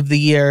the end of the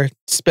year,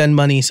 spend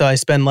money so I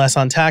spend less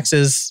on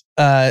taxes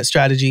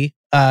strategy.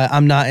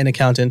 I'm not an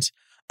accountant.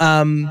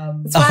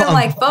 That's why I'm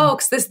like,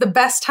 folks, this is the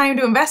best time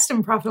to invest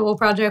in Profitable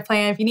Project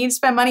Plan. If you need to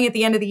spend money at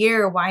the end of the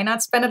year, why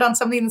not spend it on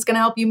something that's going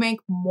to help you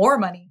make more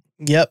money?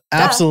 Yep,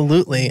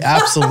 absolutely.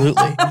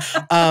 Absolutely.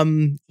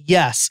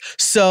 Yes.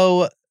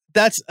 So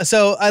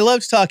I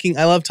love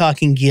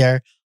talking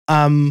gear.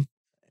 And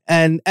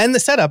the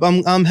setup.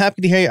 I'm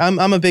happy to hear you.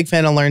 I'm a big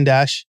fan of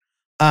LearnDash.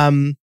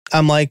 I'm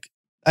like,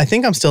 I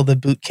think I'm still the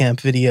boot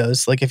camp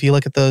videos. Like if you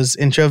look at those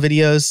intro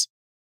videos,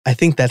 I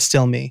think that's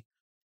still me.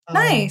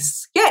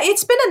 Nice. Yeah,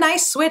 it's been a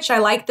nice switch. I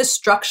like the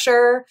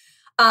structure.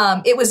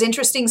 It was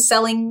interesting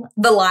selling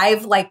the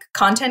live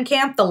Content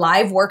Camp, the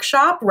live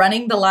workshop,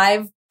 running the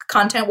live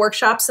content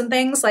workshops and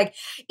things. Like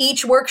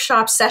each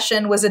workshop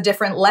session was a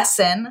different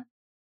lesson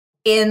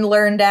in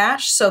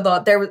LearnDash. So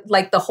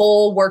the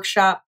whole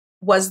workshop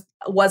was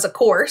a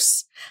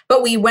course,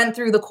 but we went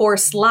through the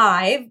course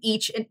live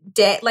each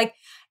day. Like,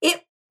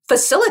 it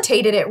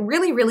facilitated it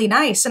really, really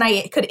nice. And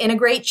I could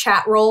integrate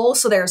chat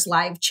roles. So there's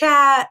live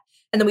chat.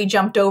 And then we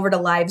jumped over to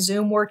live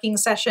Zoom working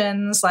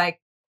sessions. Like,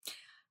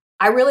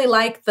 I really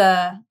like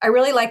the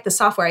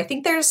software. I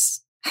think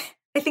there's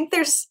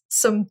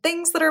some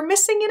things that are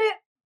missing in it,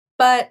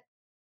 but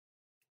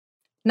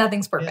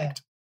nothing's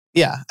perfect.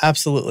 Yeah,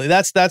 absolutely.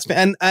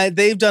 And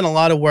they've done a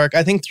lot of work.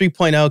 I think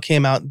 3.0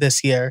 came out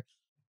this year.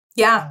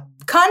 Yeah.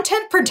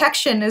 Content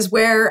protection is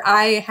where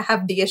I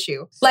have the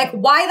issue. Like,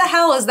 why the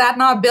hell is that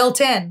not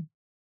built in?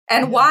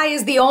 And why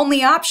is the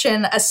only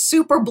option a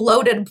super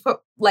bloated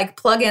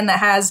plugin that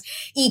has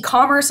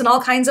e-commerce and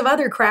all kinds of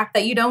other crap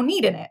that you don't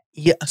need in it?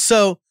 Yeah.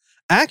 So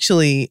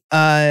actually,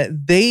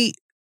 they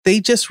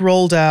just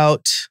rolled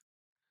out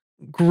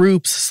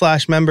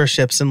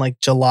groups/memberships in like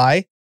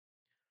July.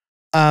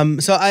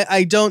 So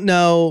I don't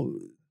know.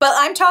 But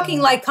I'm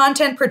talking like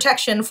content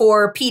protection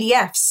for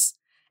PDFs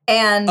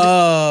and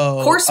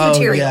course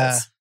materials. Yeah.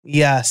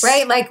 Yes.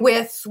 Right? Like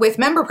with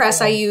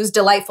MemberPress, I use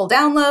Delightful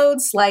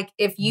Downloads. Like,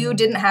 if you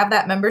didn't have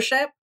that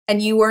membership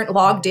and you weren't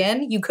logged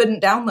in, you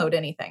couldn't download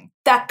anything.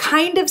 That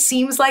kind of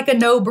seems like a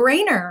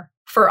no-brainer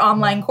for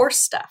online course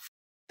stuff.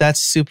 That's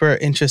super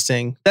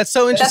interesting. That's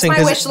so interesting.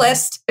 That's my wish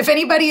list. If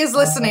anybody is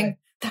listening,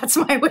 that's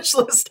my wish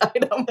list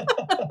item.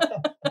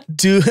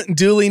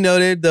 Duly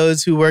noted,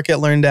 those who work at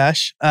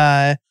LearnDash.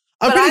 I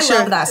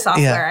love that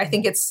software. Yeah. I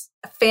think it's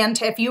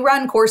fantastic. If you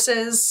run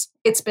courses,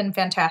 it's been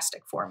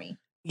fantastic for me.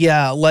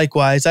 Yeah,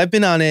 likewise. I've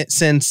been on it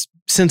since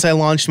I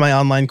launched my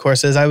online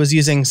courses. I was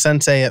using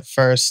Sensei at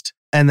first,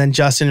 and then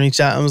Justin reached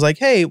out and was like,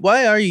 "Hey,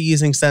 why are you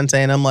using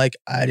Sensei?" And I'm like,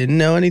 "I didn't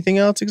know anything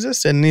else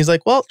existed." And he's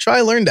like, "Well,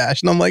 try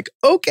LearnDash." And I'm like,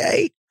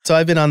 "Okay." So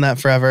I've been on that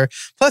forever.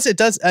 Plus, it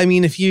does. I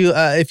mean, if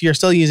you're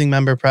still using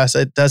MemberPress,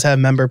 it does have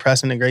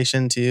MemberPress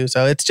integration too.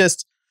 So it's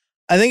just,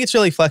 I think it's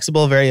really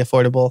flexible, very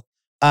affordable.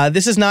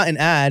 This is not an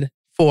ad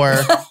for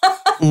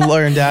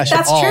LearnDash.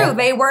 That's true.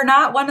 They were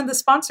not one of the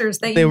sponsors.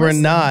 They were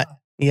not.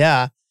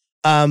 Yeah.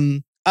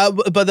 But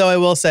though I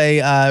will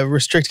say,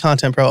 Restrict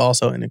Content Pro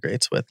also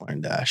integrates with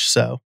LearnDash.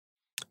 So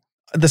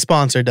the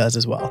sponsor does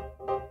as well.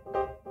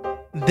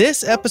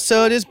 This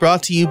episode is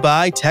brought to you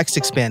by Text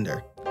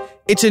Expander.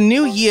 It's a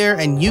new year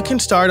and you can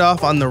start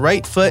off on the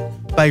right foot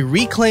by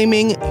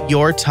reclaiming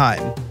your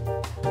time.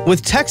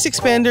 With Text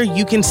Expander,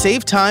 you can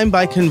save time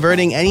by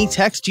converting any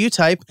text you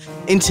type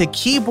into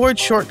keyboard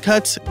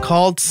shortcuts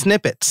called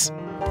snippets.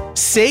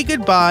 Say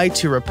goodbye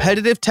to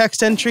repetitive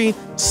text entry,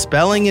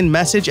 spelling and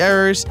message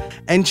errors,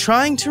 and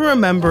trying to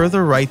remember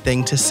the right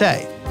thing to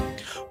say.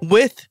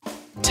 With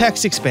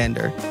Text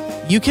Expander,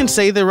 you can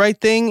say the right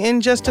thing in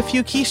just a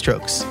few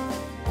keystrokes.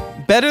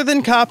 Better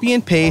than copy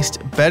and paste,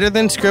 better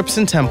than scripts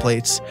and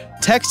templates,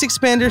 Text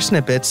Expander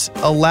snippets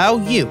allow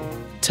you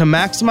to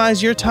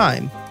maximize your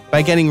time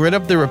by getting rid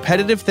of the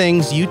repetitive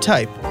things you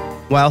type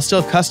while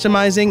still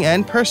customizing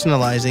and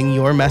personalizing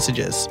your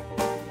messages.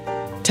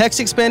 Text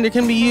Expander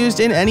can be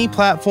used in any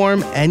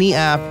platform, any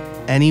app,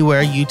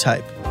 anywhere you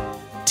type.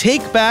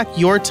 Take back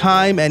your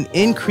time and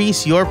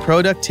increase your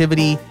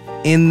productivity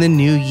in the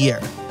new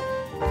year.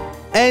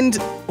 And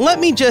let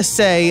me just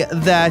say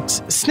that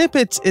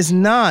snippets is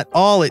not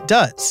all it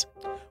does.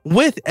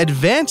 With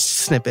advanced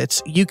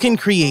snippets, you can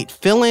create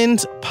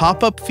fill-ins,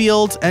 pop-up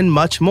fields, and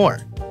much more.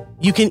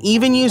 You can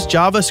even use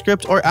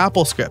JavaScript or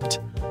AppleScript.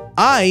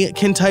 I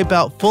can type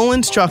out full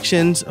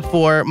instructions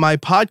for my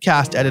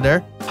podcast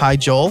editor, hi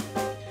Joel,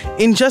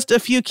 in just a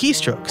few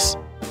keystrokes.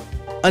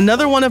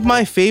 Another one of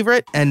my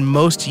favorite and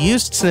most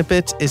used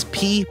snippets is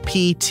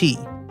PPT.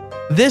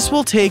 This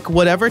will take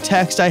whatever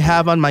text I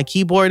have on my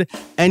keyboard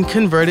and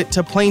convert it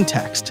to plain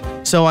text,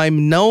 so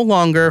I'm no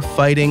longer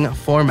fighting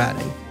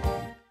formatting.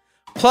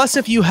 Plus,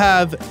 if you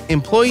have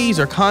employees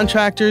or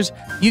contractors,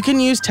 you can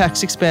use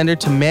Text Expander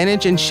to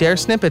manage and share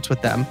snippets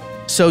with them,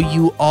 so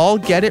you all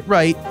get it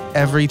right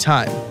every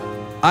time.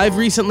 I've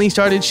recently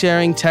started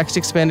sharing Text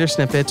Expander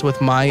snippets with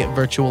my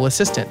virtual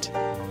assistant.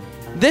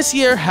 This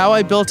year, How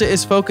I Built It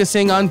is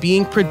focusing on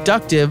being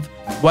productive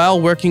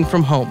while working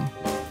from home.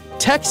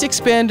 Text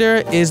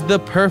Expander is the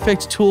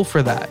perfect tool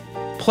for that.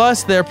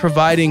 Plus, they're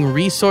providing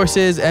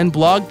resources and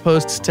blog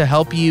posts to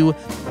help you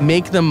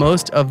make the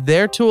most of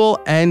their tool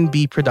and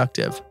be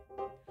productive.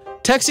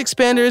 Text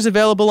Expander is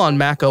available on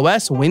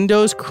macOS,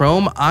 Windows,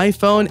 Chrome,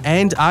 iPhone,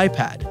 and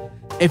iPad.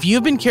 If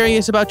you've been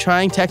curious about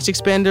trying Text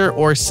Expander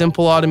or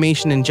simple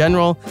automation in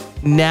general,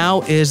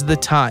 now is the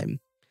time.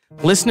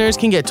 Listeners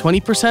can get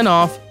 20%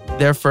 off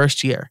their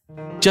first year.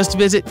 Just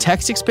visit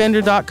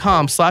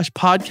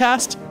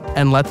textexpander.com/podcast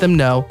and let them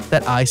know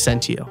that I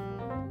sent you.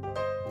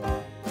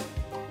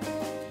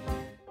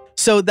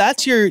 So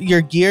that's your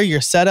gear,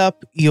 your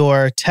setup,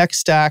 your tech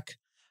stack.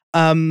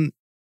 And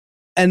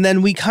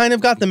then we kind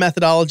of got the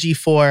methodology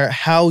for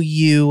how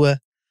you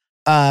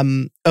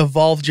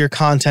evolved your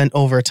content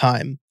over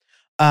time.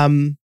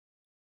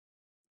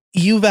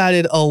 You've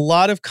added a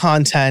lot of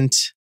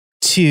content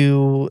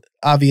to,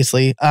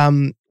 obviously.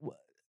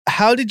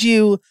 How did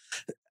you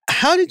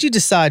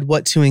decide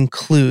what to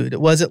include?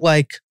 Was it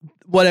like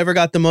whatever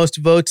got the most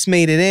votes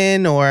made it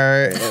in,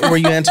 or were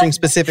you answering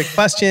specific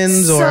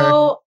questions?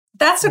 So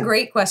that's a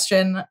great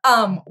question.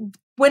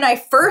 When I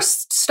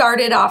first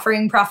started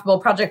offering Profitable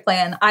Project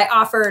Plan, I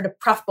offered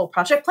Profitable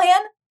Project Plan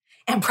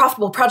and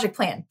Profitable Project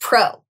Plan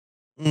Pro.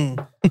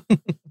 Mm.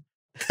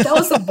 That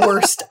was the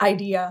worst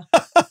idea.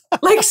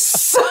 Like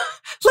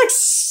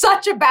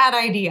such a bad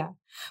idea.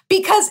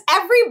 Because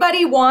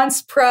everybody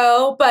wants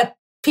Pro, but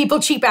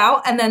people cheap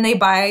out and then they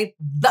buy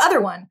the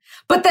other one.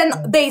 But then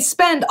they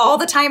spend all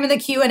the time in the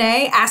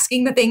Q&A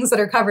asking the things that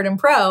are covered in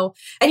Pro.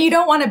 And you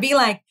don't want to be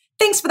like,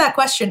 thanks for that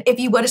question. If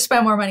you would have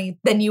spent more money,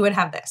 then you would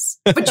have this.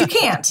 But you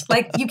can't.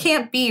 Like, you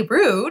can't be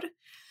rude.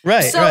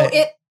 Right. So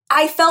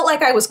I felt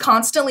like I was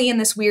constantly in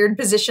this weird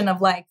position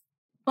of like,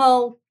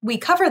 well, we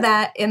cover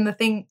that in the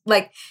thing,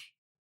 like,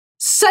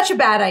 such a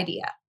bad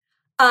idea.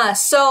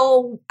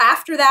 So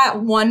after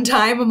that one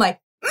time, I'm like,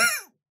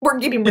 we're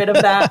getting rid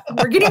of that.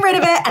 We're getting rid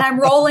of it. And I'm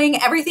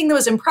rolling everything that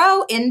was in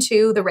Pro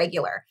into the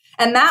regular.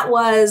 And that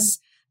was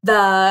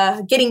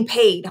the getting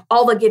paid,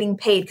 all the getting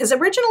paid. Because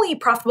originally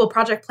Profitable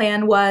Project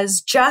Plan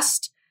was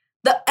just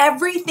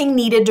everything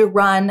needed to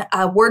run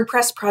a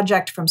WordPress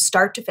project from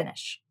start to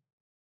finish,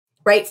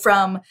 right?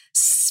 From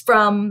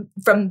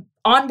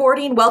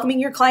onboarding, welcoming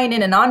your client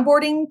in and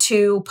onboarding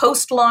to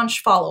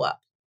post-launch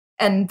follow-up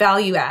and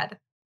value add.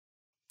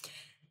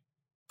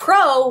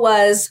 Pro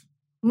was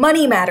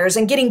money matters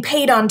and getting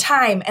paid on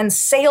time and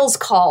sales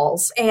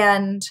calls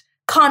and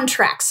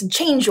contracts and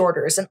change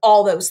orders and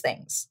all those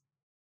things.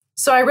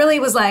 So I really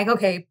was like,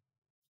 okay,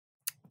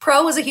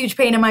 Pro was a huge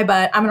pain in my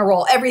butt. I'm going to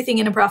roll everything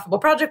in a Profitable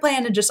Project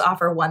Plan and just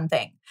offer one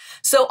thing.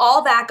 So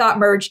all that got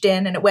merged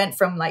in and it went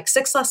from like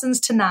 6 lessons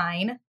to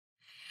 9.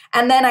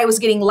 And then I was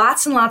getting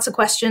lots and lots of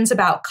questions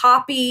about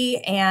copy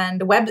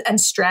and web and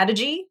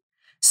strategy.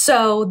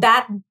 So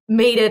that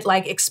made it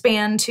like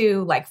expand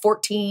to like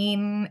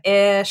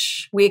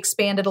 14-ish. We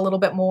expanded a little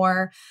bit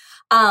more.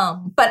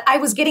 But I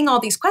was getting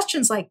all these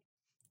questions like,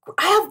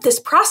 I have this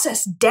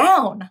process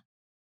down,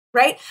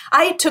 right?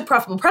 I took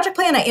Profitable Project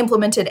Plan. I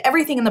implemented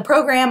everything in the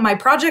program. My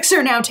projects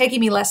are now taking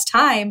me less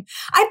time.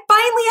 I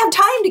finally have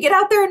time to get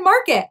out there and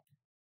market.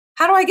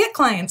 How do I get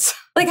clients?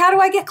 Like, how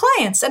do I get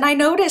clients? And I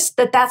noticed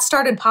that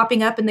started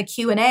popping up in the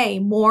Q&A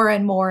more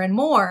and more and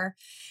more.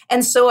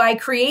 And so I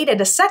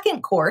created a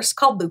second course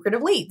called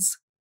Lucrative Leads.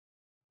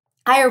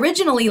 I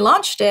originally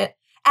launched it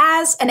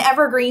as an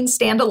evergreen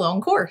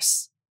standalone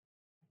course.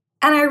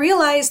 And I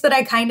realized that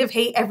I kind of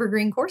hate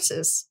evergreen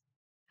courses.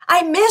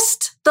 I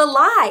missed the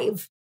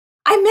live.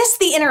 I missed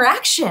the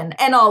interaction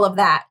and all of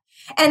that.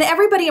 And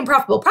everybody in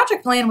Profitable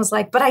Project Plan was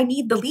like, but I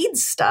need the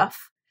leads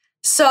stuff.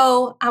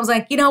 So I was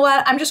like, you know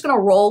what? I'm just going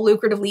to roll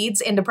Lucrative Leads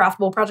into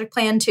Profitable Project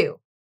Plan too.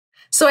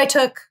 So I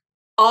took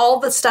all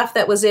the stuff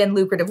that was in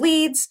Lucrative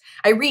Leads.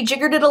 I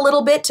rejiggered it a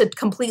little bit to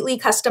completely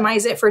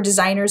customize it for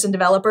designers and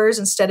developers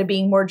instead of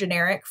being more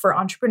generic for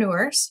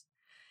entrepreneurs.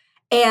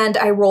 And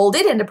I rolled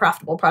it into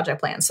Profitable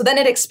Project Plan. So then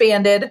it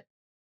expanded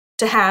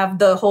to have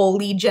the whole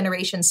lead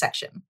generation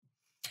section.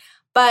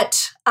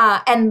 But,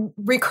 and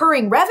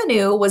recurring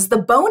revenue was the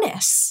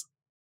bonus.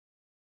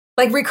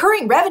 Like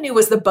recurring revenue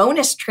was the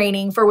bonus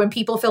training for when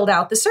people filled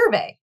out the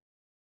survey.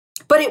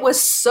 But it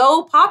was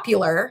so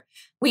popular,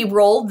 we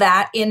rolled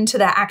that into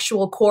the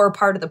actual core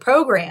part of the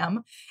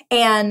program.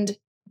 And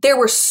there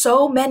were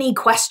so many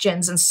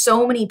questions and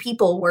so many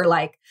people were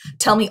like,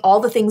 tell me all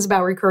the things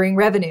about recurring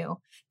revenue,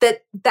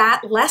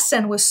 that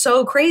lesson was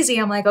so crazy.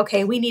 I'm like,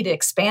 okay, we need to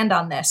expand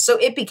on this. So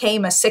it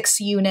became a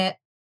 6-unit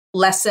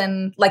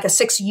lesson, like a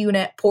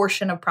 6-unit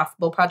portion of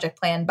Profitable Project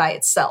Plan by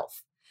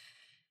itself.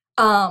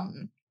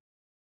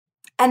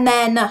 And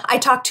then I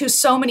talked to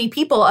so many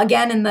people,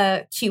 again, in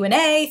the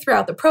Q&A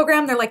throughout the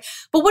program. They're like,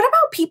 but what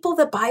about people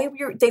that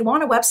they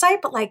want a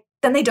website, but like,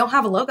 then they don't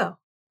have a logo.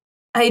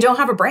 And they don't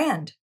have a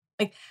brand.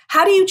 Like,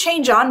 how do you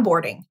change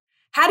onboarding?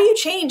 How do you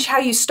change how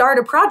you start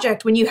a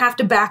project when you have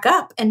to back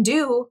up and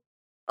do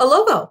a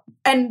logo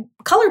and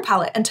color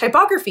palette and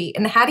typography?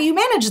 And how do you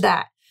manage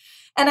that?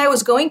 And I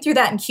was going through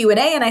that in Q&A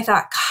and I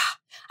thought,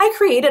 I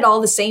created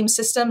all the same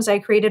systems I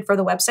created for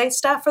the website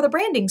stuff, for the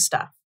branding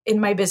stuff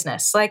in my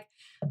business. Like,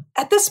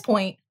 at this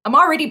point, I'm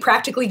already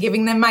practically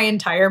giving them my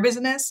entire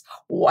business.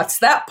 What's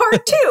that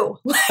part too?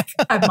 Like,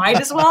 I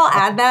might as well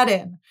add that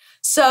in.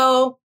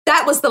 So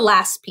that was the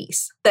last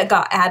piece that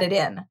got added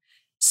in.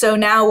 So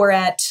now we're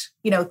at,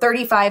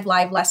 35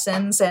 live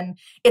lessons and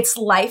it's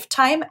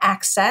lifetime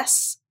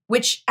access,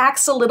 which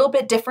acts a little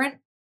bit different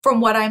from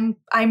what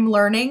I'm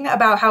learning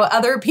about how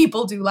other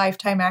people do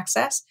lifetime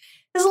access.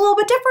 Is a little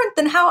bit different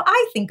than how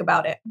I think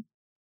about it.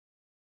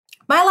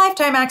 My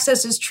lifetime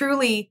access is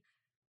truly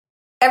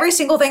every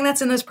single thing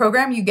that's in this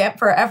program you get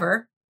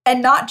forever.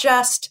 And not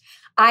just,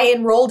 I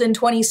enrolled in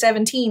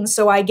 2017,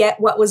 so I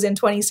get what was in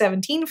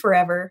 2017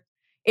 forever.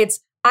 It's,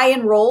 I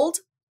enrolled,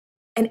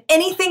 and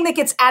anything that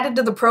gets added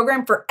to the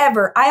program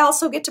forever, I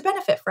also get to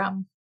benefit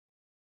from.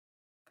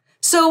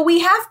 So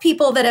we have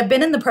people that have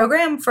been in the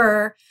program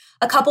for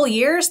a couple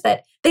years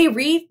that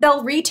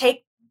they'll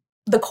retake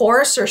the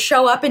course or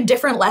show up in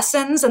different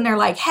lessons, and they're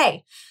like,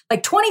 hey,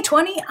 Like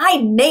 2020,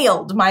 I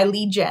nailed my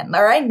lead gen,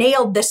 or I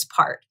nailed this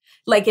part.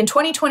 Like in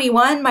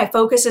 2021, my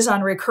focus is on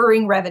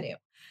recurring revenue.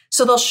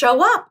 So they'll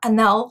show up and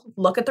they'll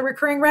look at the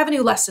recurring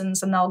revenue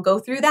lessons and they'll go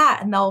through that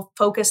and they'll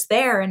focus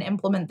there and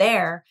implement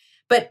there.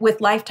 But with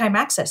lifetime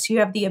access, you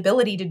have the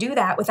ability to do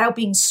that without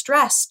being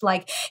stressed.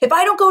 Like, if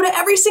I don't go to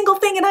every single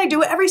thing and I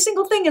do every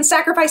single thing and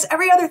sacrifice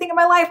every other thing in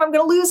my life, I'm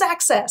going to lose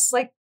access.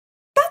 Like,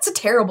 that's a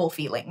terrible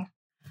feeling.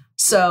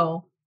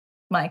 So,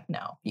 like,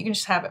 no, you can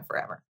just have it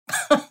forever.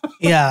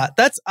 Yeah,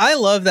 I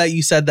love that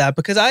you said that,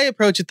 because I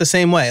approach it the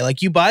same way.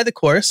 Like, you buy the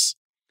course.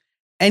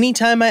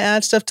 Anytime I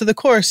add stuff to the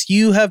course,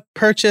 you have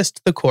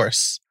purchased the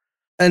course.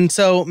 And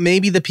so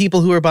maybe the people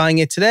who are buying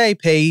it today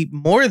pay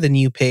more than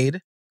you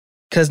paid,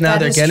 because now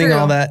they're getting true.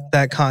 all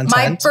that content.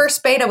 My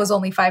first beta was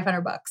only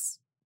 $500.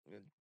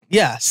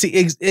 Yeah, see,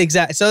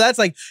 exactly. So that's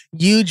like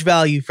huge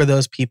value for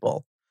those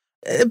people.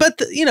 But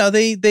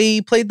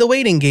they played the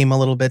waiting game a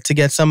little bit to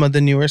get some of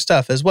the newer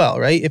stuff as well,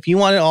 right? If you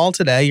want it all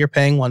today, you're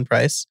paying one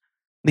price.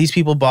 These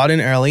people bought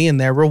in early, and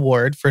their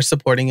reward for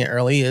supporting it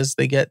early is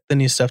they get the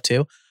new stuff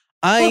too.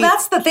 Well,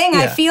 that's the thing.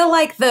 Yeah. I feel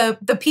like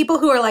the people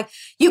who are like,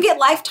 you get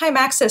lifetime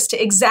access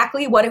to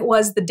exactly what it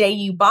was the day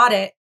you bought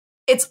it.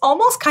 It's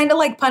almost kind of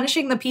like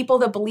punishing the people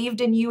that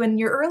believed in you in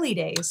your early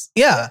days.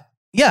 Yeah,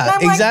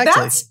 exactly. Like,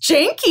 that's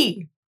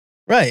janky.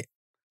 Right.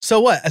 So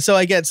what? So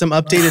I get some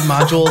updated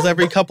modules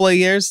every couple of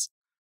years.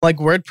 Like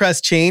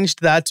WordPress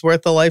changed. That's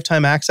worth the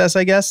lifetime access,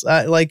 I guess.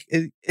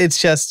 It's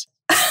just,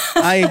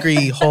 I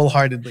agree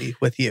wholeheartedly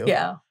with you.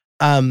 Yeah.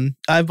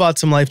 I've bought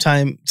some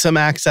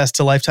access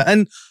to lifetime,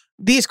 and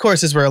these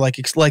courses were like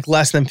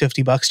less than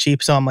 $50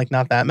 cheap. So I'm like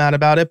not that mad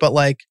about it. But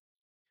like,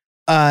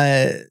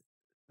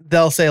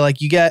 they'll say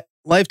like you get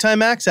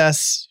lifetime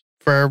access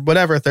for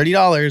whatever,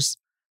 $30.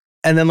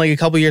 And then like a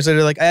couple years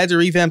later, like I had to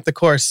revamp the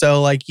course.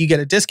 So like you get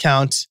a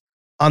discount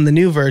on the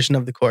new version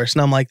of the course.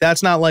 And I'm like,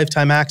 that's not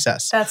lifetime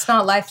access. That's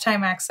not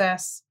lifetime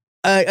access.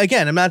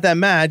 Again, I'm not that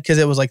mad because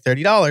it was like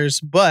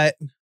 $30, but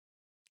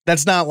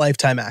that's not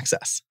lifetime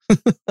access.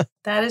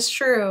 That is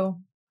true.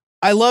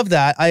 I love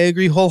that. I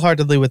agree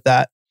wholeheartedly with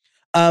that.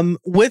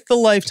 With the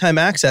lifetime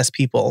access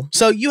people.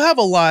 So you have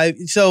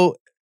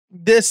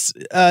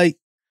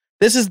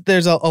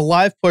there's a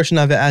live portion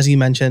of it, as you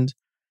mentioned.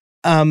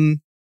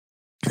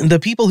 The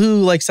people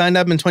who like signed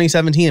up in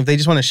 2017, if they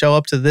just want to show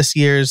up to this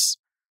year's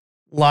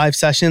live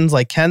sessions,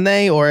 like, can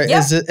they, or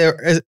yep.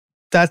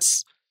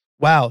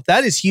 Wow,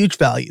 that is huge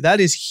value.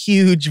 That is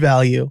huge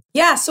value.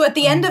 Yeah. So at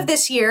the end of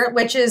this year,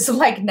 which is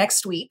like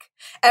next week,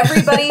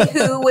 everybody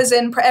who is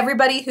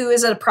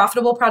a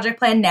profitable project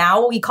plan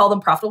now, we call them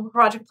profitable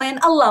project plan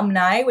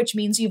alumni, which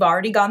means you've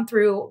already gone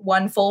through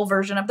one full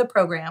version of the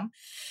program.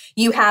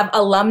 You have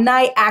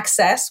alumni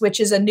access, which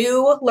is a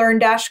new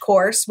LearnDash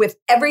course with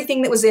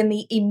everything that was in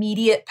the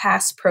immediate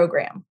past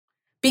program.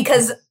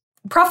 Because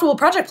profitable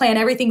project plan,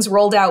 everything's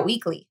rolled out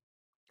weekly.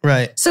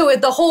 Right. So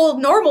the whole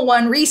normal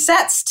one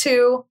resets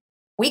to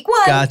week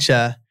 1.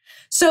 Gotcha.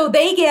 So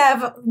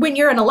when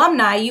you're an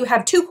alumni, you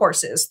have 2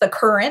 courses, the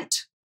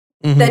current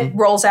that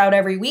rolls out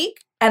every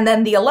week, and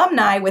then the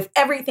alumni with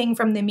everything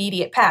from the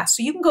immediate past.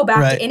 So you can go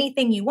back to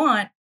anything you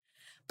want,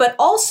 but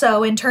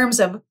also in terms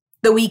of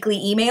the weekly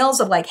emails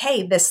of like,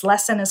 hey, this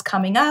lesson is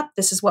coming up.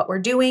 This is what we're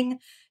doing.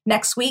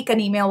 Next week, an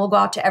email will go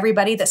out to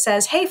everybody that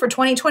says, hey, for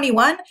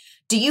 2021,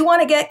 do you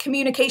want to get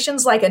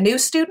communications like a new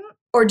student,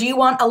 or do you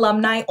want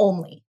alumni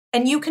only?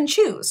 And you can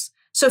choose.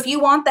 So if you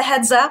want the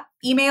heads up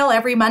email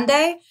every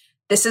Monday,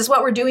 this is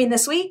what we're doing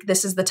this week.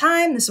 This is the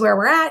time. This is where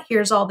we're at.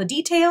 Here's all the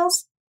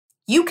details.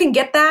 You can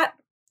get that.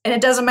 And it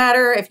doesn't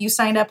matter if you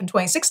signed up in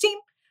 2016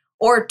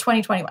 or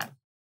 2021.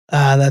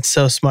 That's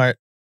so smart.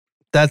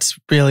 That's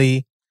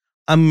really,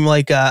 I'm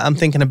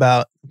thinking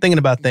about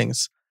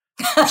things.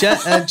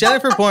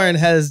 Jennifer Bourn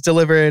has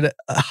delivered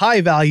a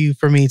high value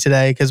for me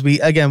today, because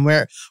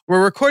we're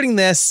recording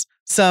this,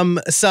 some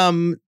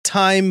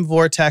time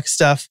vortex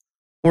stuff.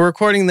 We're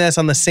recording this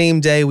on the same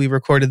day we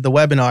recorded the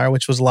webinar,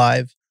 which was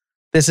live.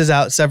 This is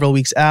out several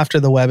weeks after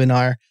the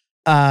webinar.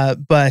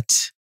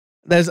 But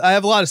I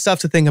have a lot of stuff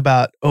to think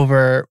about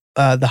over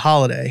the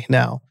holiday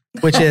now,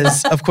 which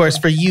is, of course,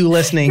 for you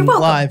listening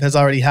live, has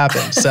already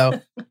happened. So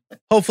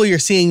hopefully you're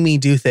seeing me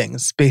do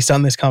things based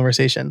on this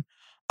conversation.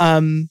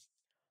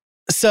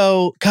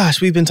 So, gosh,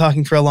 we've been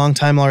talking for a long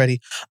time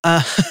already.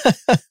 I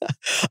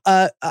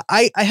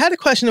had a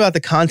question about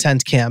the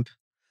content camp.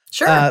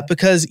 Sure.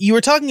 Because you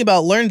were talking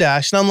about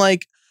LearnDash, and I'm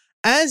like,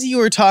 as you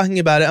were talking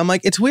about it, I'm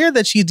like, it's weird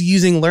that she's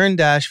using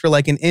LearnDash for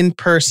like an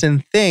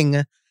in-person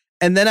thing.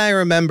 And then I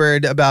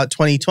remembered about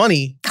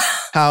 2020,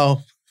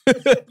 how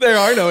there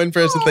are no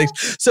in-person things.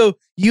 So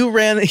you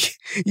ran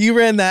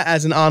that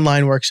as an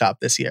online workshop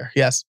this year.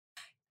 Yes.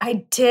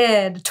 I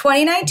did.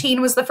 2019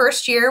 was the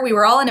first year. We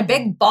were all in a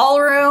big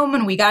ballroom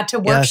and we got to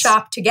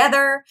workshop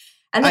together.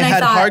 And then I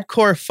had thought,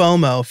 hardcore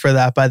FOMO for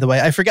that, by the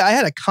way. I forgot I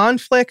had a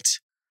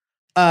conflict.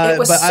 It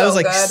was but so I was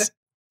like, good.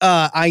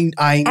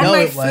 I know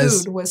it was. And my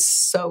food was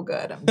so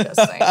good. I'm just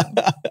saying.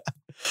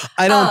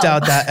 I don't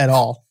doubt that at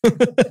all.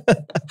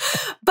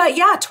 But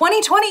yeah,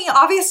 2020,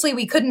 obviously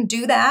we couldn't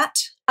do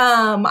that.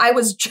 I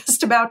was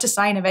just about to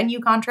sign a venue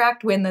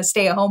contract when the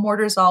stay-at-home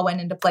orders all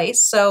went into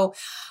place. So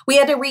we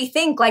had to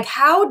rethink, like,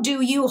 how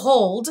do you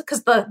hold?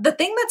 Because the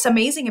thing that's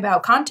amazing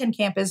about Content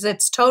Camp is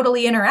it's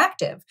totally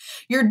interactive.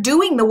 You're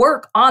doing the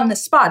work on the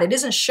spot. It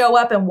doesn't show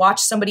up and watch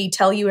somebody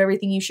tell you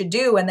everything you should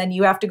do, and then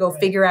you have to go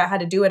figure out how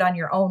to do it on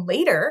your own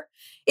later.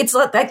 It's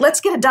like,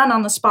 let's get it done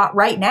on the spot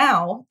right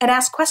now and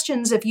ask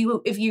questions if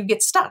you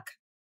get stuck.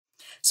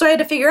 So I had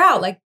to figure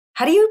out, like,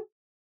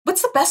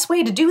 what's the best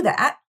way to do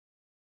that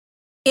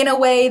in a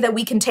way that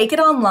we can take it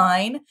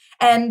online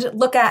and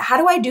look at how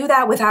do I do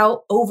that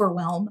without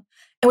overwhelm?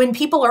 And when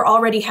people are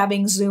already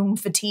having Zoom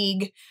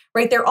fatigue,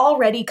 right? They're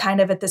already kind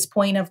of at this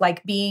point of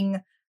like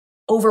being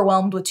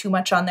overwhelmed with too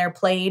much on their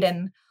plate.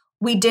 And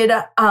we did,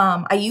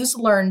 I used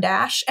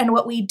LearnDash. And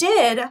what we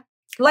did,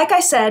 like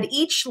I said,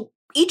 each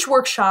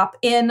workshop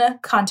in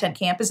Content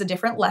Camp is a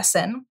different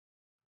lesson.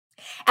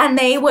 And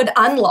they would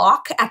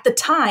unlock at the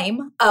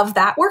time of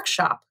that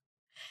workshop.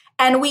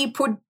 And we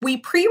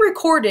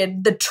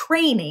pre-recorded the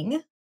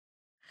training.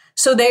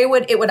 So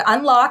it would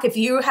unlock if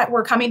you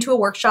were coming to a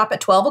workshop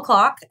at 12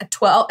 o'clock, at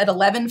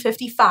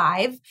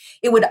 11:55,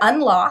 it would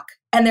unlock.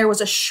 And there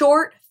was a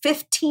short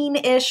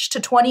 15-ish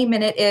to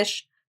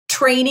 20-minute-ish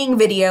training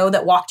video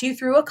that walked you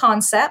through a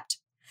concept.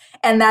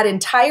 And that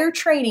entire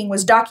training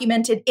was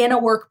documented in a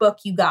workbook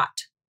you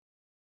got.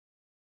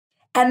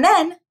 And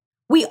then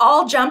we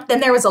all jumped.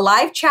 Then there was a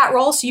live chat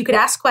roll so you could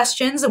ask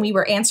questions and we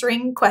were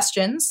answering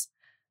questions.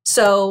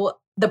 So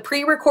the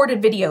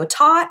pre-recorded video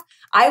taught,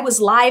 I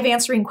was live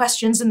answering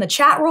questions in the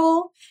chat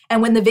roll.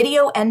 And when the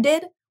video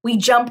ended, we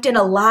jumped in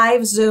a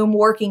live Zoom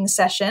working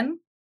session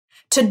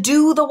to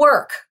do the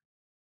work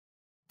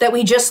that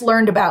we just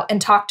learned about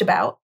and talked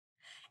about.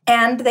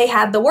 And they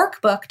had the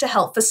workbook to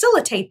help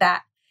facilitate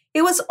that.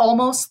 It was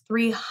almost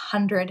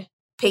 300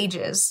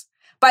 pages.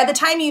 By the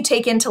time you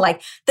take into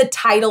like the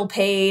title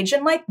page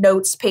and like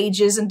notes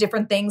pages and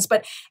different things,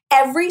 but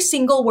every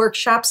single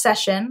workshop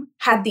session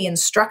had the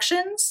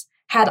instructions,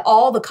 had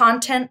all the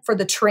content for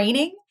the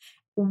training,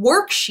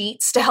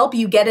 worksheets to help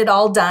you get it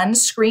all done,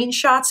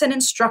 screenshots and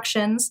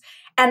instructions,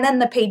 and then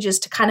the pages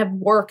to kind of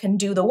work and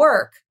do the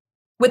work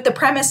with the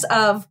premise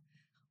of,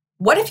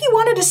 what if you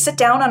wanted to sit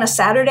down on a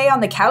Saturday on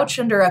the couch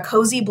under a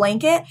cozy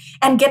blanket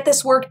and get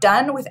this work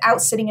done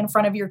without sitting in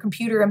front of your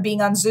computer and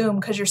being on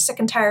Zoom because you're sick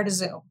and tired of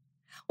Zoom?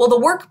 Well, the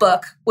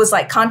workbook was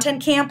like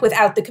Content Camp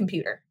without the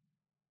computer.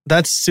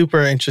 That's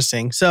super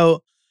interesting.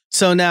 So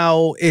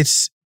now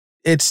it's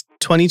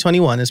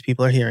 2021 as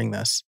people are hearing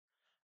this.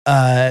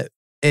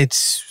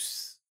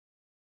 It's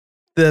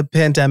the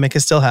pandemic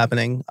is still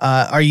happening.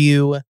 Are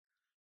you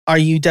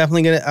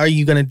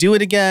gonna do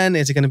it again?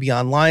 Is it gonna be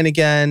online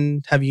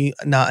again? Have you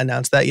not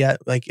announced that yet?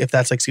 Like if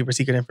that's like super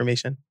secret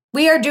information.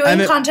 We are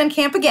doing Content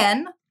Camp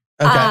again.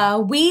 Okay.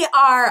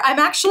 I'm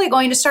actually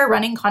going to start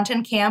running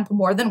Content Camp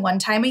more than one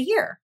time a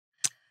year.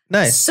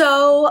 Nice.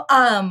 So,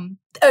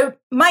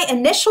 my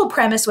initial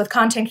premise with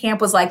Content Camp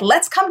was like,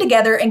 let's come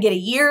together and get a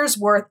year's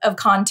worth of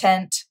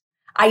content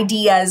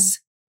ideas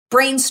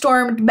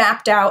brainstormed,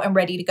 mapped out, and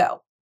ready to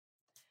go.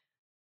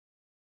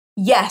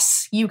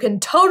 Yes, you can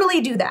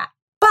totally do that.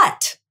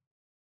 But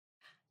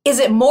is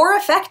it more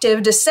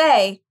effective to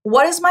say,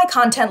 what does my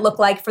content look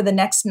like for the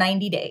next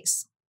 90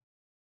 days?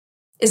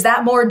 Is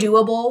that more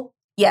doable?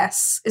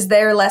 Yes. Is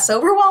there less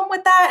overwhelm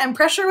with that and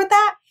pressure with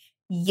that?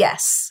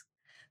 Yes.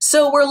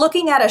 So we're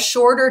looking at a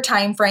shorter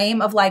time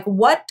frame of like,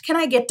 what can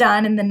I get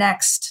done in the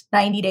next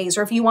 90 days?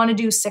 Or if you want to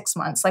do 6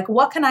 months, like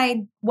what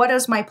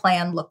does my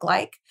plan look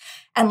like?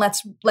 And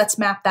let's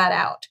map that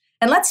out.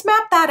 And let's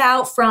map that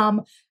out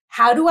from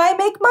how do I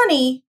make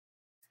money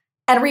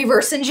and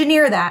reverse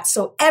engineer that.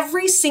 So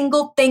every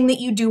single thing that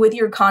you do with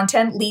your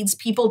content leads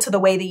people to the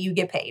way that you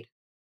get paid,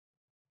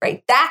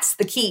 right? That's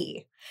the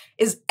key,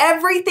 is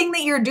everything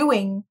that you're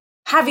doing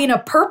having a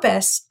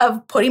purpose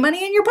of putting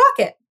money in your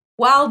pocket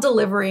while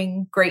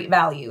delivering great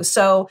value.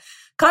 So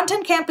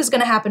Content Camp is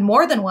going to happen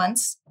more than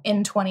once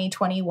in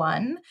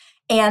 2021.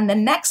 And the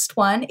next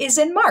one is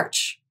in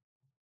March.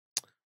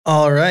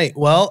 All right.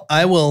 Well,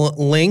 I will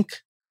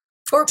link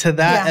to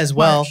that as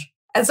well. March.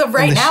 As of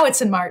right now,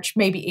 it's in March,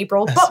 maybe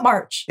April, but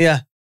March. Yeah.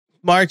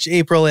 March,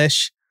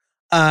 April-ish,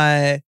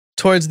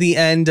 towards the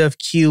end of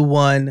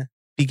Q1,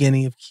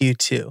 beginning of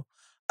Q2.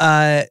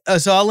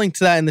 So I'll link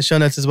to that in the show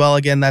notes as well.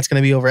 Again, that's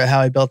going to be over at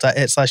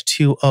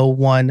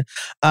howibuilt.it/201.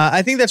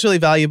 I think that's really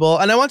valuable.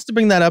 And I wanted to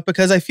bring that up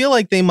because I feel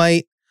like they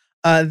might,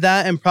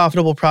 that and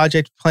profitable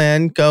project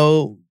plan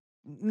go,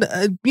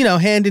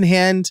 hand in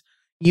hand.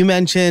 You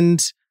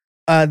mentioned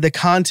the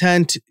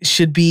content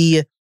should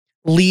be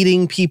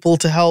leading people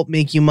to help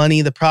make you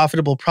money. The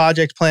profitable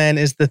project plan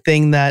is the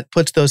thing that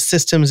puts those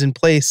systems in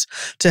place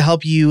to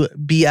help you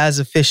be as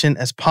efficient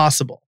as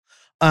possible.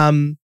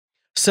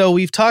 So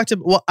we've talked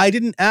about, well, I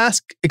didn't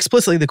ask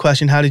explicitly the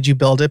question, how did you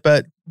build it?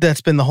 But that's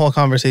been the whole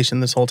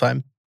conversation this whole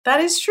time. That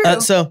is true.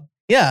 So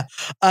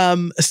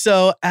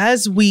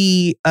as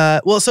we,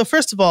 so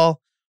first of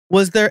all,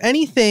 was there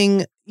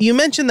anything, you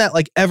mentioned that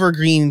like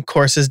evergreen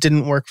courses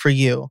didn't work for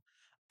you.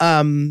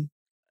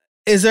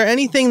 Is there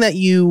anything that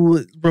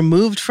you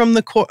removed from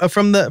the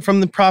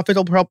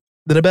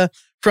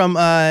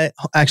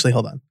actually,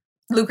 hold on.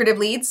 Lucrative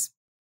leads?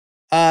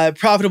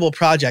 Profitable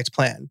project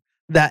plan.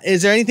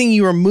 Is there anything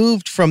you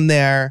removed from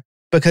there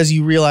because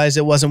you realized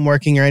it wasn't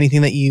working, or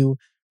anything that you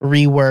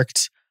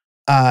reworked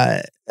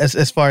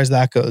as far as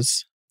that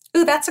goes?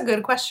 Ooh, that's a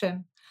good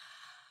question.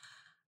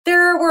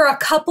 There were a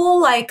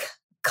couple like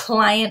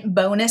client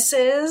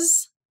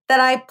bonuses that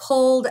I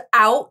pulled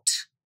out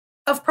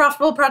of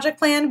Profitable Project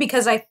Plan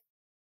because I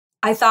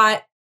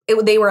thought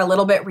they were a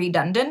little bit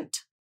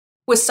redundant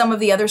with some of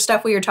the other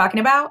stuff we were talking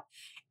about.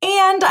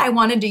 And I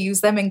wanted to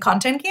use them in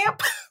Content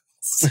Camp.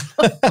 So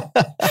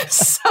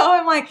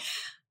I'm like,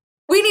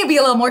 we need to be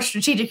a little more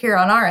strategic here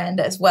on our end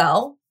as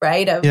well,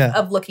 right?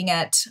 Of looking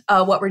at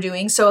what we're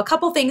doing. So a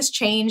couple things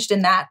changed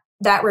in that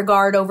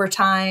regard over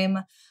time.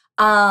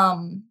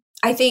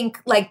 I think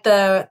like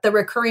the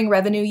recurring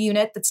revenue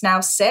unit that's now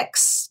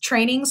 6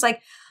 trainings,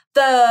 like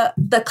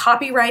the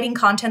copywriting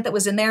content that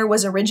was in there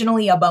was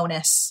originally a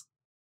bonus.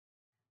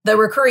 The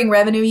recurring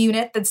revenue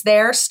unit that's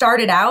there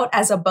started out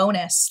as a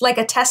bonus, like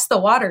a test the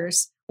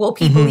waters. Will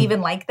people even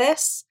like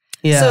this?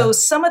 Yeah. So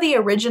some of the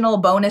original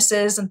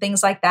bonuses and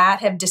things like that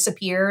have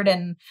disappeared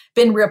and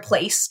been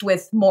replaced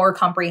with more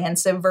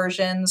comprehensive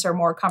versions or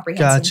more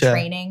comprehensive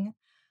training.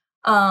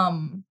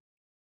 And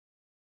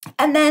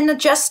then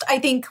just, I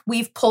think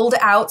we've pulled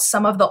out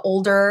some of the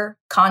older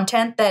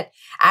content that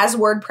as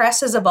WordPress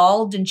has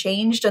evolved and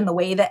changed and the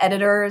way the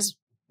editor is,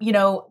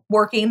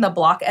 working, the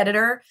block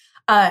editor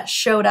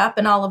showed up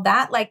and all of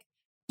that, like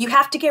you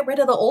have to get rid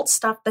of the old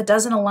stuff that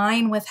doesn't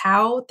align with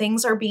how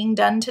things are being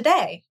done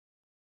today.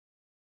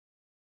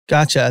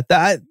 Gotcha.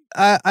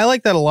 I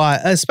like that a lot,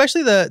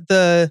 especially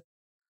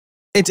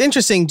it's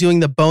interesting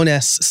doing the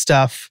bonus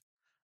stuff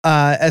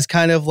as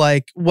kind of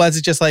like, was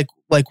it just like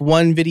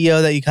one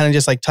video that you kind of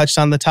just like touched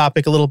on the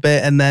topic a little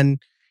bit and then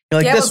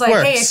you're like, this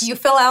works. Hey, if you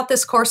fill out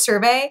this course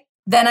survey,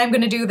 then I'm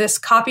going to do this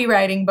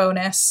copywriting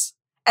bonus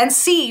and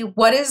see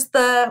what is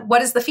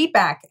the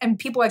feedback. And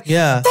people are like,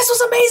 this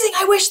was amazing.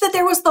 I wish that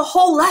there was the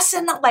whole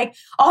lesson, like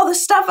all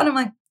this stuff. And I'm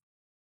like,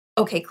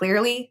 okay,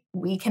 clearly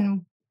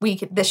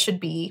this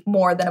should be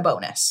more than a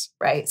bonus,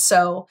 right?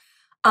 So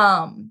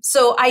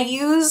I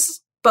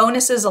use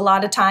bonuses a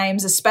lot of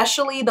times,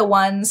 especially the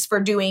ones for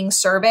doing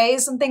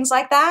surveys and things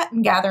like that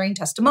and gathering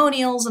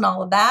testimonials and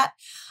all of that,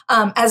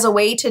 as a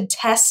way to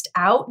test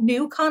out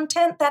new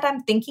content that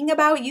I'm thinking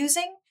about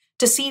using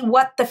to see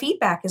what the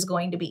feedback is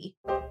going to be.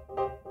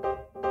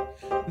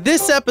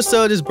 This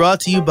episode is brought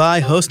to you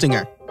by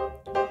Hostinger.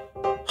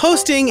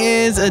 Hosting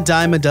is a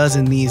dime a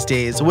dozen these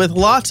days, with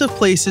lots of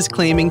places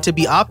claiming to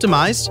be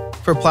optimized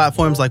for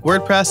platforms like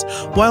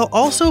WordPress while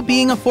also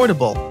being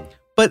affordable.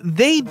 But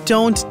they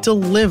don't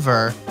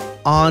deliver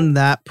on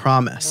that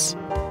promise.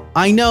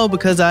 I know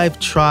because I've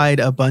tried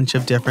a bunch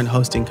of different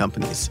hosting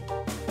companies.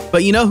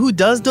 But you know who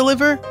does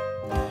deliver?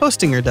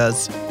 Hostinger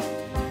does.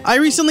 I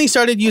recently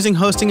started using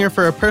Hostinger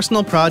for a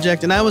personal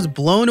project, and I was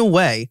blown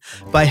away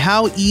by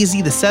how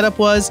easy the setup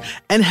was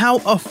and how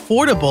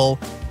affordable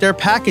their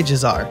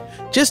packages are.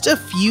 Just a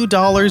few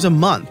dollars a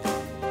month.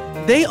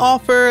 They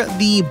offer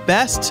the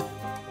best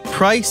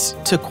price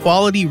to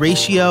quality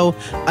ratio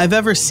I've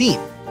ever seen.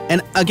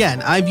 And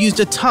again, I've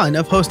used a ton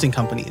of hosting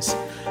companies.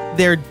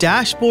 Their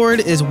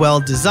dashboard is well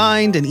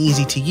designed and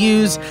easy to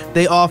use.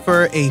 They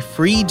offer a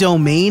free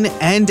domain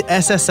and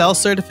SSL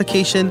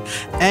certification,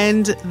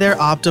 and they're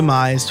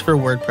optimized for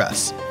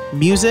WordPress.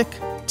 Music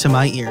to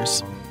my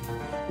ears.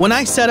 When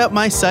I set up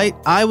my site,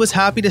 I was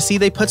happy to see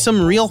they put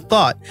some real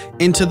thought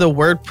into the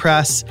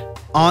WordPress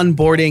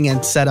onboarding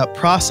and setup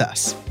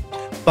process.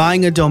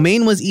 Buying a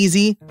domain was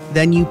easy,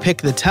 then you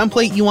pick the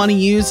template you want to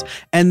use,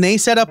 and they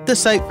set up the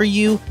site for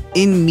you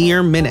in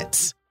mere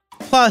minutes.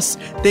 Plus,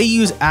 they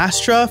use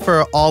Astra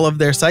for all of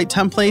their site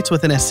templates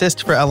with an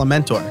assist for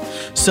Elementor.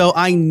 So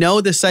I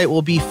know the site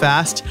will be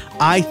fast.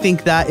 I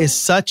think that is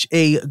such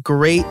a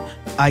great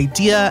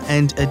idea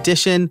and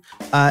addition.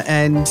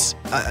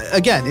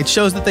 Again, it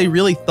shows that they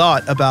really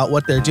thought about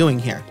what they're doing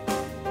here.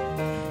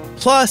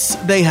 Plus,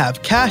 they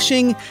have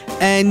caching,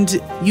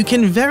 and you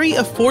can very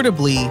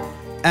affordably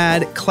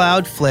add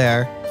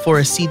Cloudflare for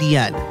a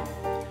CDN.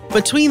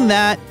 Between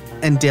that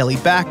and daily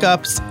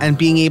backups and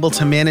being able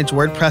to manage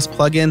WordPress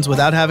plugins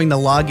without having to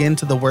log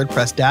into the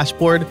WordPress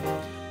dashboard,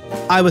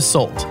 I was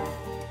sold.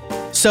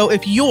 So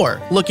if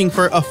you're looking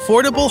for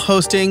affordable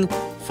hosting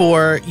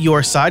for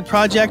your side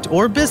project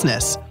or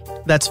business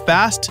that's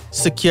fast,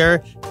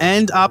 secure,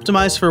 and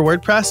optimized for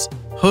WordPress,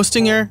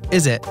 Hostinger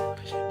is it.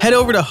 Head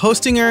over to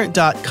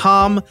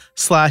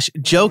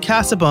hostinger.com/Joe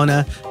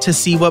Casabona to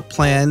see what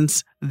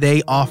plans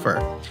they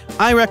offer.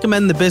 I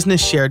recommend the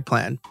business shared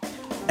plan.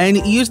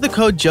 And use the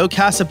code Joe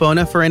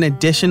Casabona for an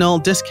additional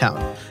discount.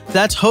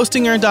 That's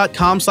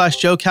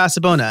hostinger.com/Joe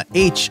Casabona,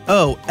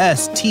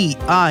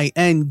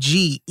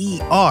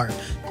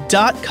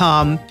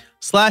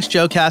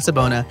 HOSTINGER.com/Joe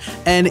Casabona,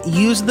 and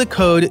use the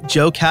code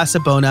Joe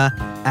Casabona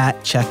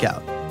at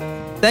checkout.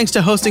 Thanks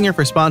to Hostinger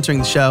for sponsoring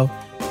the show,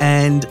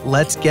 and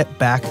let's get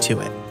back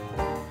to it.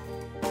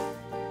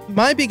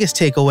 my biggest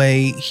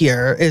takeaway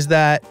here is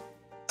that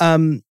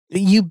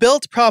you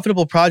built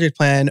Profitable Project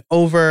Plan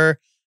over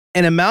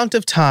an amount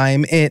of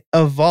time. It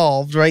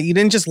evolved, right? You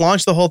didn't just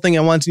launch the whole thing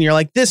at once and you're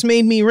like, this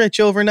made me rich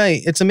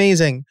overnight. It's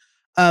amazing.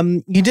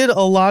 You did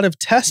a lot of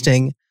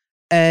testing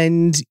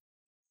and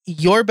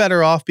you're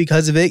better off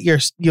because of it.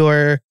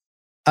 Your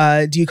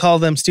do you call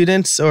them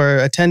students or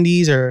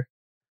attendees or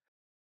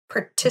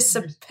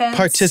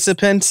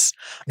participants?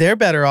 They're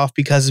better off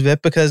because of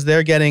it, because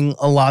they're getting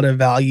a lot of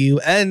value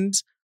and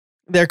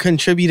they're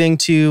contributing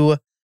to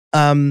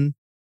the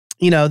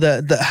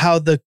how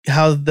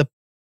the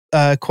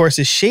course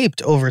is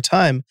shaped over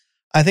time.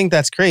 I think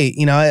that's great.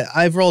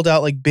 I've rolled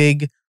out like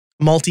big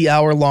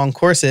multi-hour long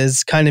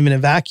courses kind of in a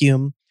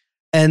vacuum.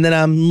 And then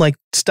I'm like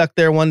stuck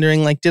there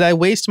wondering, like, did I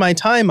waste my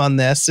time on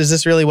this? Is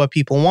this really what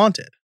people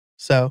wanted?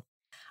 So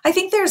I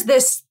think there's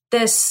this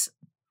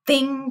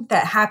thing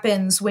that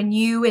happens when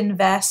you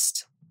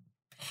invest.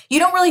 You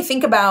don't really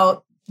think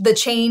about the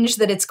change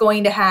that it's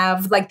going to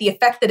have, like the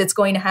effect that it's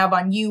going to have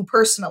on you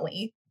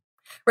personally,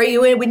 right?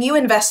 When you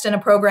invest in a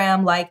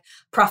program like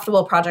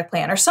Profitable Project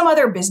Plan or some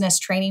other business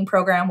training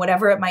program,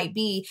 whatever it might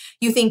be,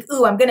 you think,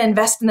 ooh, I'm going to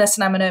invest in this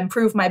and I'm going to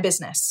improve my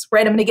business,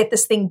 right? I'm going to get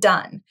this thing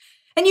done.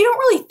 And you don't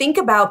really think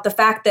about the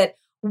fact that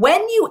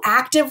when you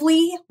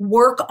actively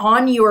work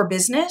on your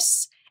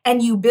business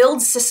and you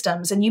build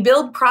systems and you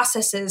build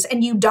processes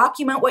and you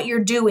document what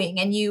you're doing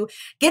and you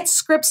get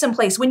scripts in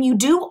place, when you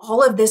do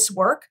all of this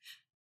work,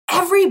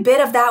 every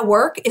bit of that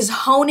work is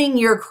honing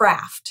your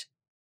craft,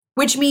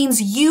 which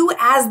means you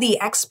as the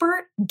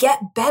expert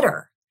get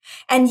better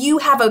and you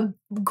have a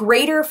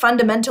greater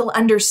fundamental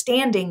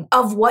understanding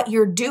of what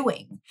you're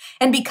doing.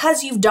 And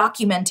because you've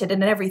documented it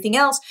and everything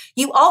else,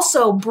 you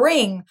also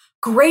bring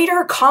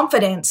greater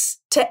confidence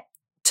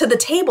to the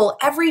table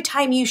every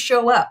time you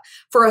show up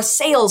for a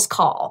sales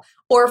call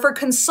or for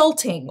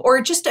consulting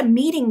or just a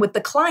meeting with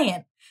the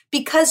client.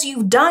 Because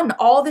you've done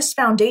all this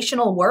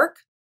foundational work,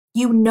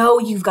 you know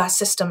you've got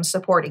systems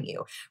supporting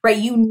you, right?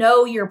 You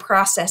know your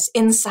process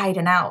inside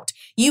and out.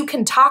 You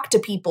can talk to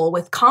people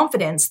with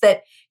confidence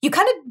that you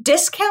kind of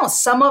discount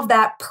some of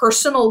that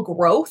personal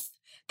growth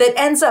that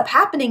ends up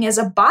happening as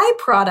a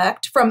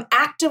byproduct from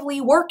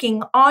actively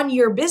working on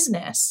your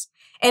business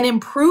and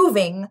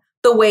improving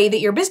the way that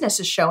your business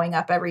is showing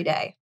up every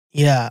day.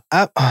 Yeah.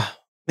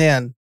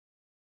 Man,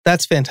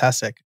 that's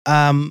fantastic.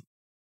 I'm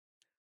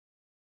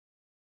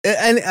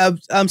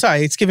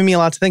sorry, it's giving me a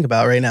lot to think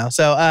about right now.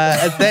 So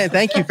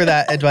thank you for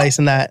that advice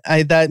and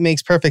that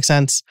makes perfect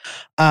sense.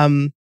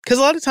 Because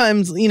a lot of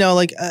times,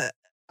 I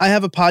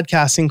have a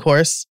podcasting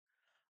course.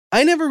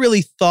 I never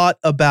really thought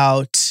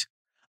about,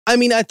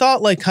 I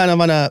thought like kind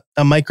of on a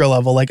micro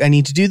level, like I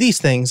need to do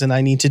these things and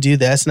I need to do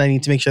this and I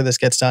need to make sure this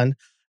gets done.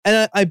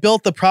 And I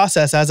built the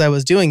process as I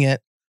was doing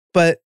it,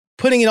 but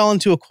putting it all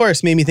into a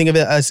course made me think of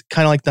it as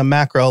kind of like the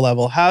macro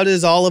level. How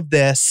does all of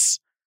this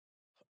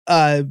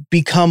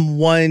become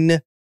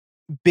one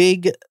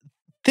big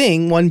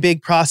thing, one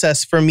big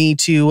process for me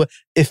to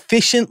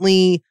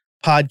efficiently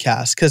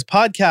podcast? Because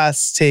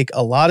podcasts take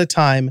a lot of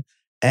time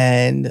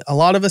and a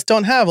lot of us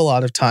don't have a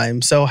lot of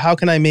time. So how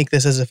can I make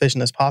this as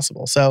efficient as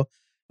possible? So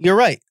you're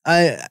right.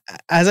 As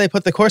I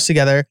put the course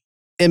together,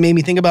 it made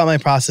me think about my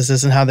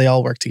processes and how they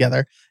all work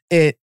together.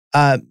 It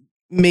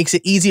makes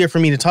it easier for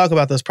me to talk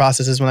about those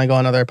processes when I go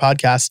on other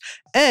podcasts.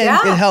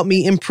 And it helped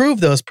me improve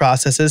those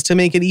processes to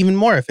make it even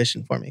more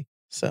efficient for me.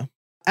 So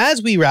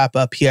as we wrap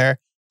up here,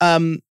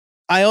 I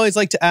always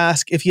like to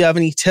ask if you have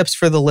any tips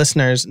for the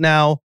listeners.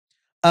 Now,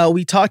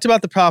 we talked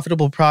about the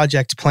Profitable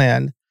Project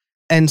Plan.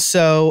 And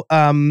so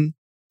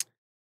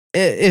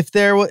if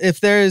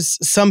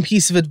there's some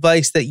piece of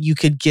advice that you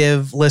could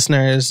give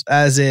listeners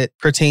as it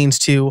pertains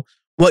to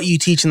what you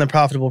teach in the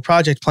Profitable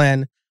Project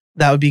Plan,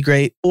 that would be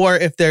great. Or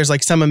if there's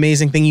like some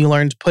amazing thing you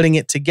learned putting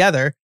it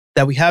together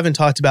that we haven't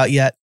talked about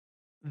yet,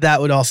 that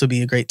would also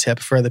be a great tip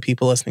for the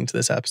people listening to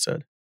this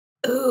episode.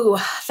 Ooh,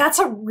 that's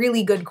a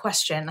really good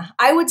question.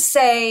 I would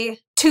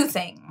say two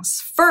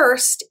things.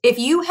 First, if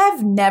you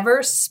have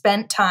never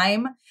spent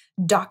time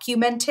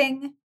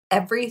documenting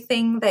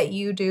everything that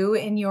you do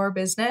in your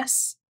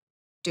business,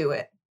 do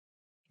it.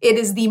 It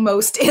is the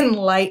most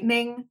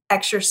enlightening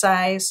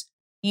exercise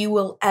you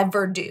will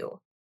ever do.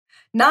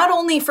 Not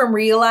only from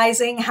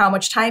realizing how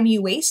much time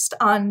you waste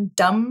on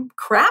dumb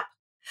crap,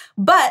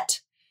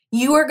 but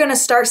you are going to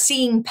start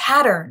seeing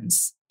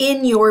patterns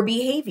in your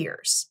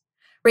behaviors,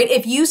 right?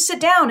 If you sit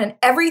down and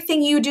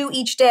everything you do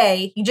each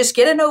day, you just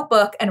get a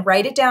notebook and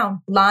write it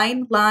down,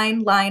 line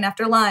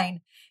after line.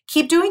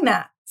 Keep doing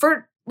that.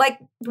 For like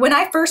when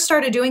I first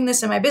started doing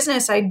this in my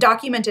business, I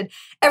documented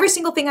every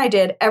single thing I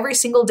did every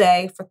single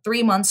day for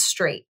 3 months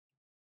straight.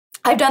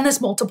 I've done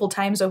this multiple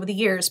times over the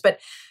years, but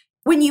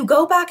when you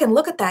go back and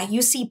look at that,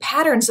 you see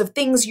patterns of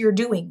things you're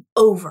doing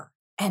over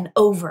and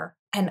over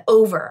and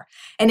over.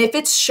 And if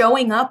it's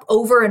showing up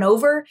over and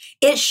over,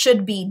 it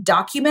should be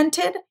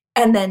documented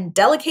and then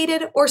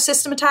delegated or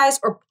systematized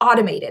or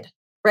automated.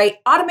 right?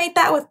 Automate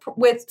that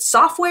with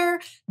software,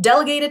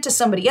 delegate it to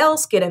somebody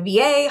else, get a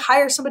VA,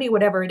 hire somebody,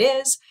 whatever it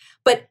is.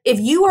 But if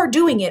you are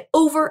doing it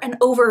over and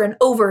over and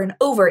over and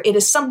over, it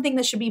is something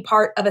that should be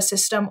part of a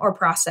system or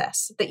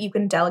process that you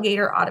can delegate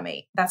or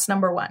automate. That's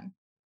number one.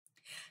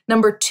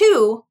 Number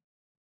two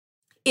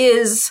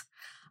is,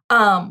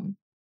 what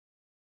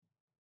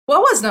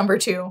was number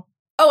two?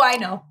 Oh, I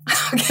know.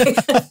 Okay.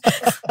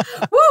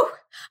 Woo!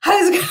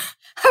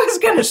 I was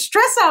going to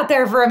stress out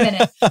there for a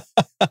minute.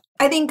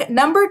 I think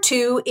number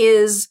two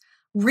is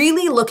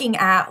really looking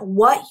at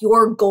what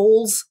your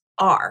goals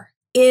are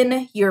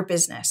in your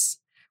business,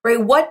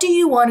 right? What do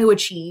you want to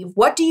achieve?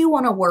 What do you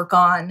want to work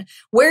on?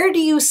 Where do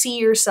you see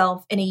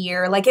yourself in a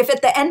year? Like if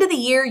at the end of the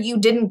year you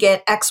didn't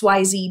get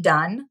XYZ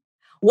done,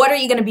 what are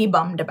you going to be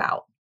bummed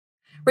about?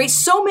 Right?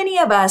 So many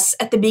of us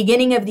at the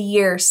beginning of the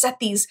year set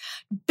these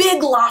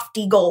big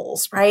lofty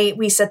goals, right?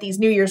 We set these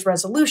New Year's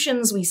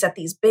resolutions, we set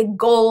these big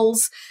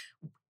goals.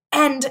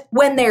 And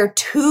when they're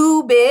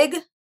too big,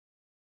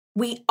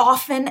 we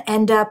often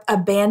end up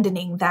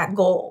abandoning that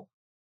goal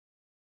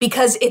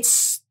because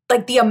it's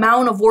like the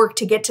amount of work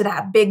to get to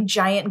that big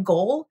giant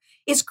goal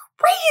is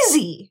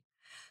crazy.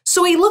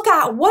 So we look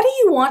at what do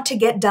you want to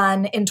get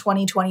done in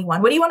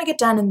 2021? What do you want to get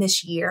done in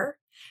this year?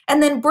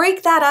 And then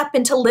break that up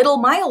into little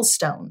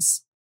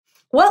milestones.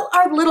 What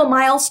are little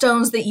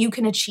milestones that you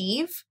can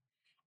achieve?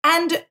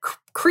 And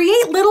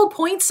create little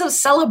points of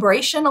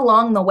celebration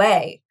along the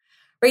way,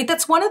 right?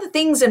 That's one of the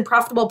things in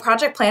Profitable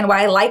Project Plan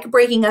why I like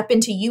breaking up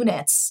into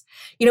units.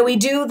 You know, we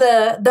do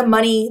the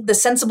money, the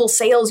sensible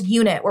sales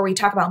unit where we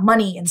talk about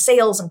money and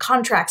sales and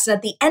contracts. And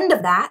at the end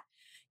of that,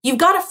 you've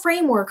got a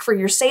framework for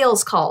your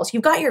sales calls.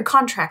 You've got your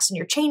contracts and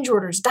your change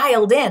orders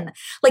dialed in.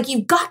 Like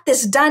you've got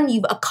this done.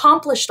 You've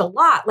accomplished a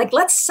lot. Like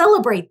let's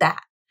celebrate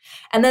that.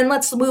 And then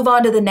let's move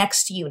on to the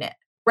next unit,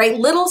 right?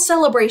 Little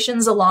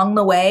celebrations along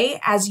the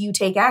way as you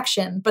take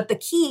action. But the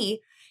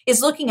key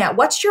is looking at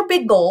what's your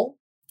big goal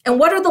and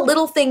what are the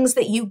little things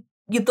that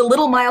the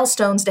little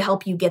milestones to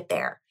help you get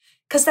there.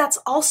 Because that's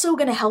also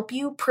going to help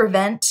you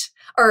prevent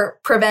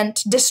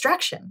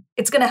distraction.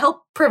 It's going to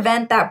help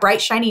prevent that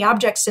bright, shiny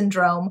object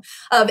syndrome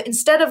of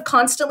instead of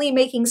constantly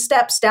making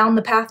steps down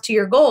the path to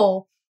your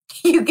goal,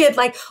 you get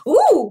like,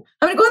 ooh,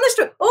 I'm going to go in this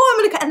direction.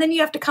 Oh, and then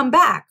you have to come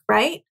back,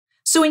 right?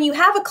 So when you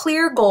have a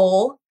clear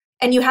goal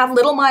and you have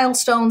little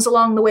milestones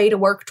along the way to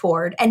work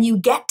toward and you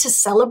get to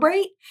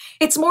celebrate,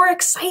 it's more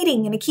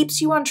exciting and it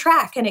keeps you on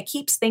track and it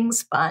keeps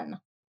things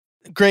fun.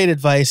 Great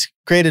advice.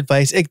 Great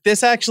advice.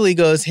 This actually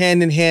goes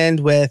hand in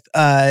hand with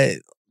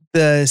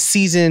the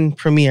season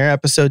premiere,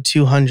 episode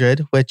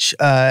 200, which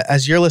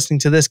as you're listening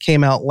to this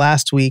came out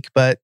last week.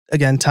 But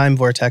again, time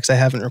vortex, I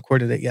haven't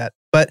recorded it yet.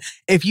 But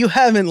if you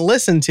haven't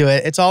listened to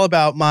it, it's all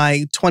about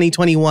my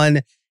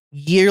 2021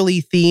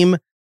 yearly theme.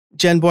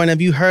 Jen Bourn,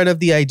 have you heard of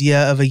the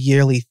idea of a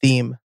yearly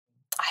theme?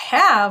 I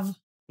have.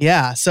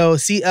 Yeah. So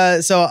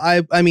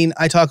I mean,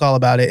 I talk all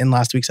about it in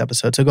last week's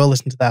episode, so go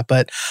listen to that.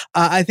 But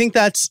I think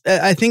it's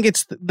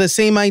the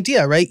same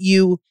idea, right?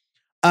 You,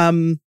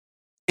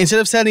 instead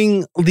of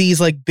setting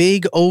these like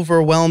big,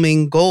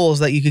 overwhelming goals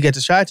that you could get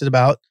distracted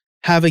about,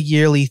 have a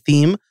yearly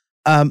theme.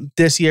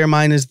 This year,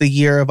 mine is the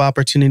year of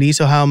opportunity.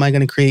 So how am I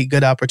going to create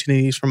good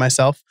opportunities for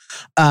myself?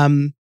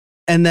 And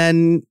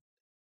then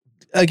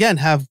again,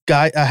 have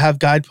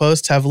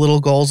guideposts, have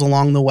little goals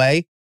along the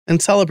way,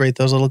 and celebrate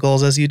those little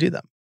goals as you do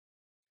them.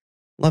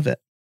 Love it.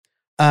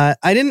 I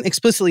didn't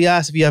explicitly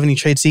ask if you have any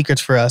trade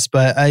secrets for us,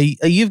 but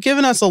you've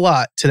given us a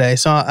lot today.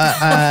 So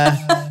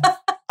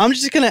I'm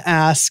just going to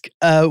ask,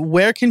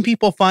 where can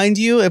people find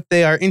you if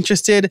they are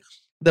interested?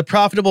 The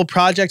Profitable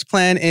Project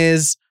Plan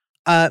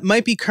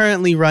might be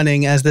currently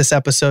running as this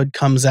episode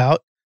comes out.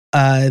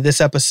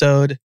 This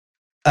episode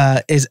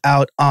is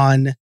out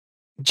on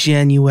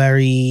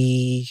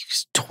January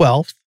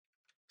 12th.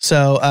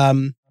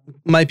 So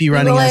might be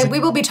running. We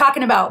will be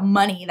talking about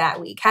money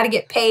that week, how to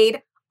get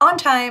paid on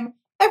time,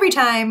 every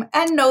time,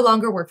 and no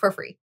longer work for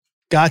free.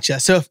 Gotcha.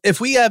 So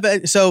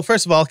so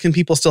first of all, can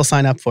people still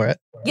sign up for it?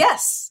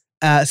 Yes.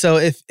 So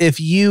if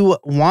you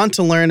want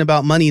to learn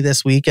about money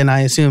this week, and I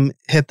assume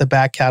hit the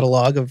back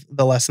catalog of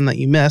the lesson that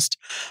you missed,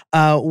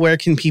 where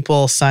can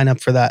people sign up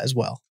for that as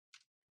well?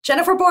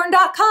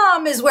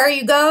 JenniferBourn.com is where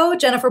you go.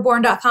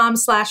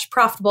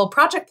 JenniferBourn.com/profitable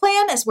project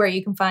plan is where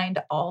you can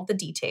find all the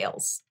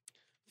details.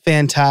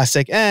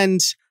 Fantastic.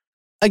 And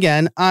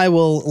again, I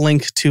will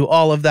link to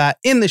all of that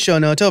in the show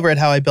notes over at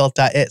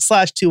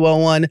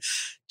howibuilt.it/201.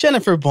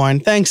 Jennifer Bourn,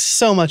 thanks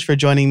so much for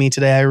joining me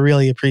today. I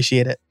really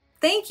appreciate it.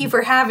 Thank you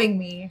for having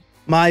me.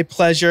 My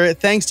pleasure.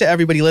 Thanks to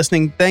everybody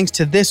listening. Thanks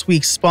to this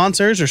week's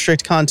sponsors,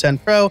 Restrict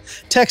Content Pro,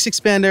 Text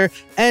Expander,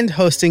 and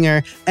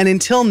Hostinger. And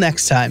until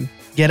next time,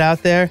 get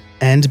out there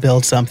and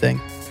build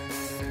something.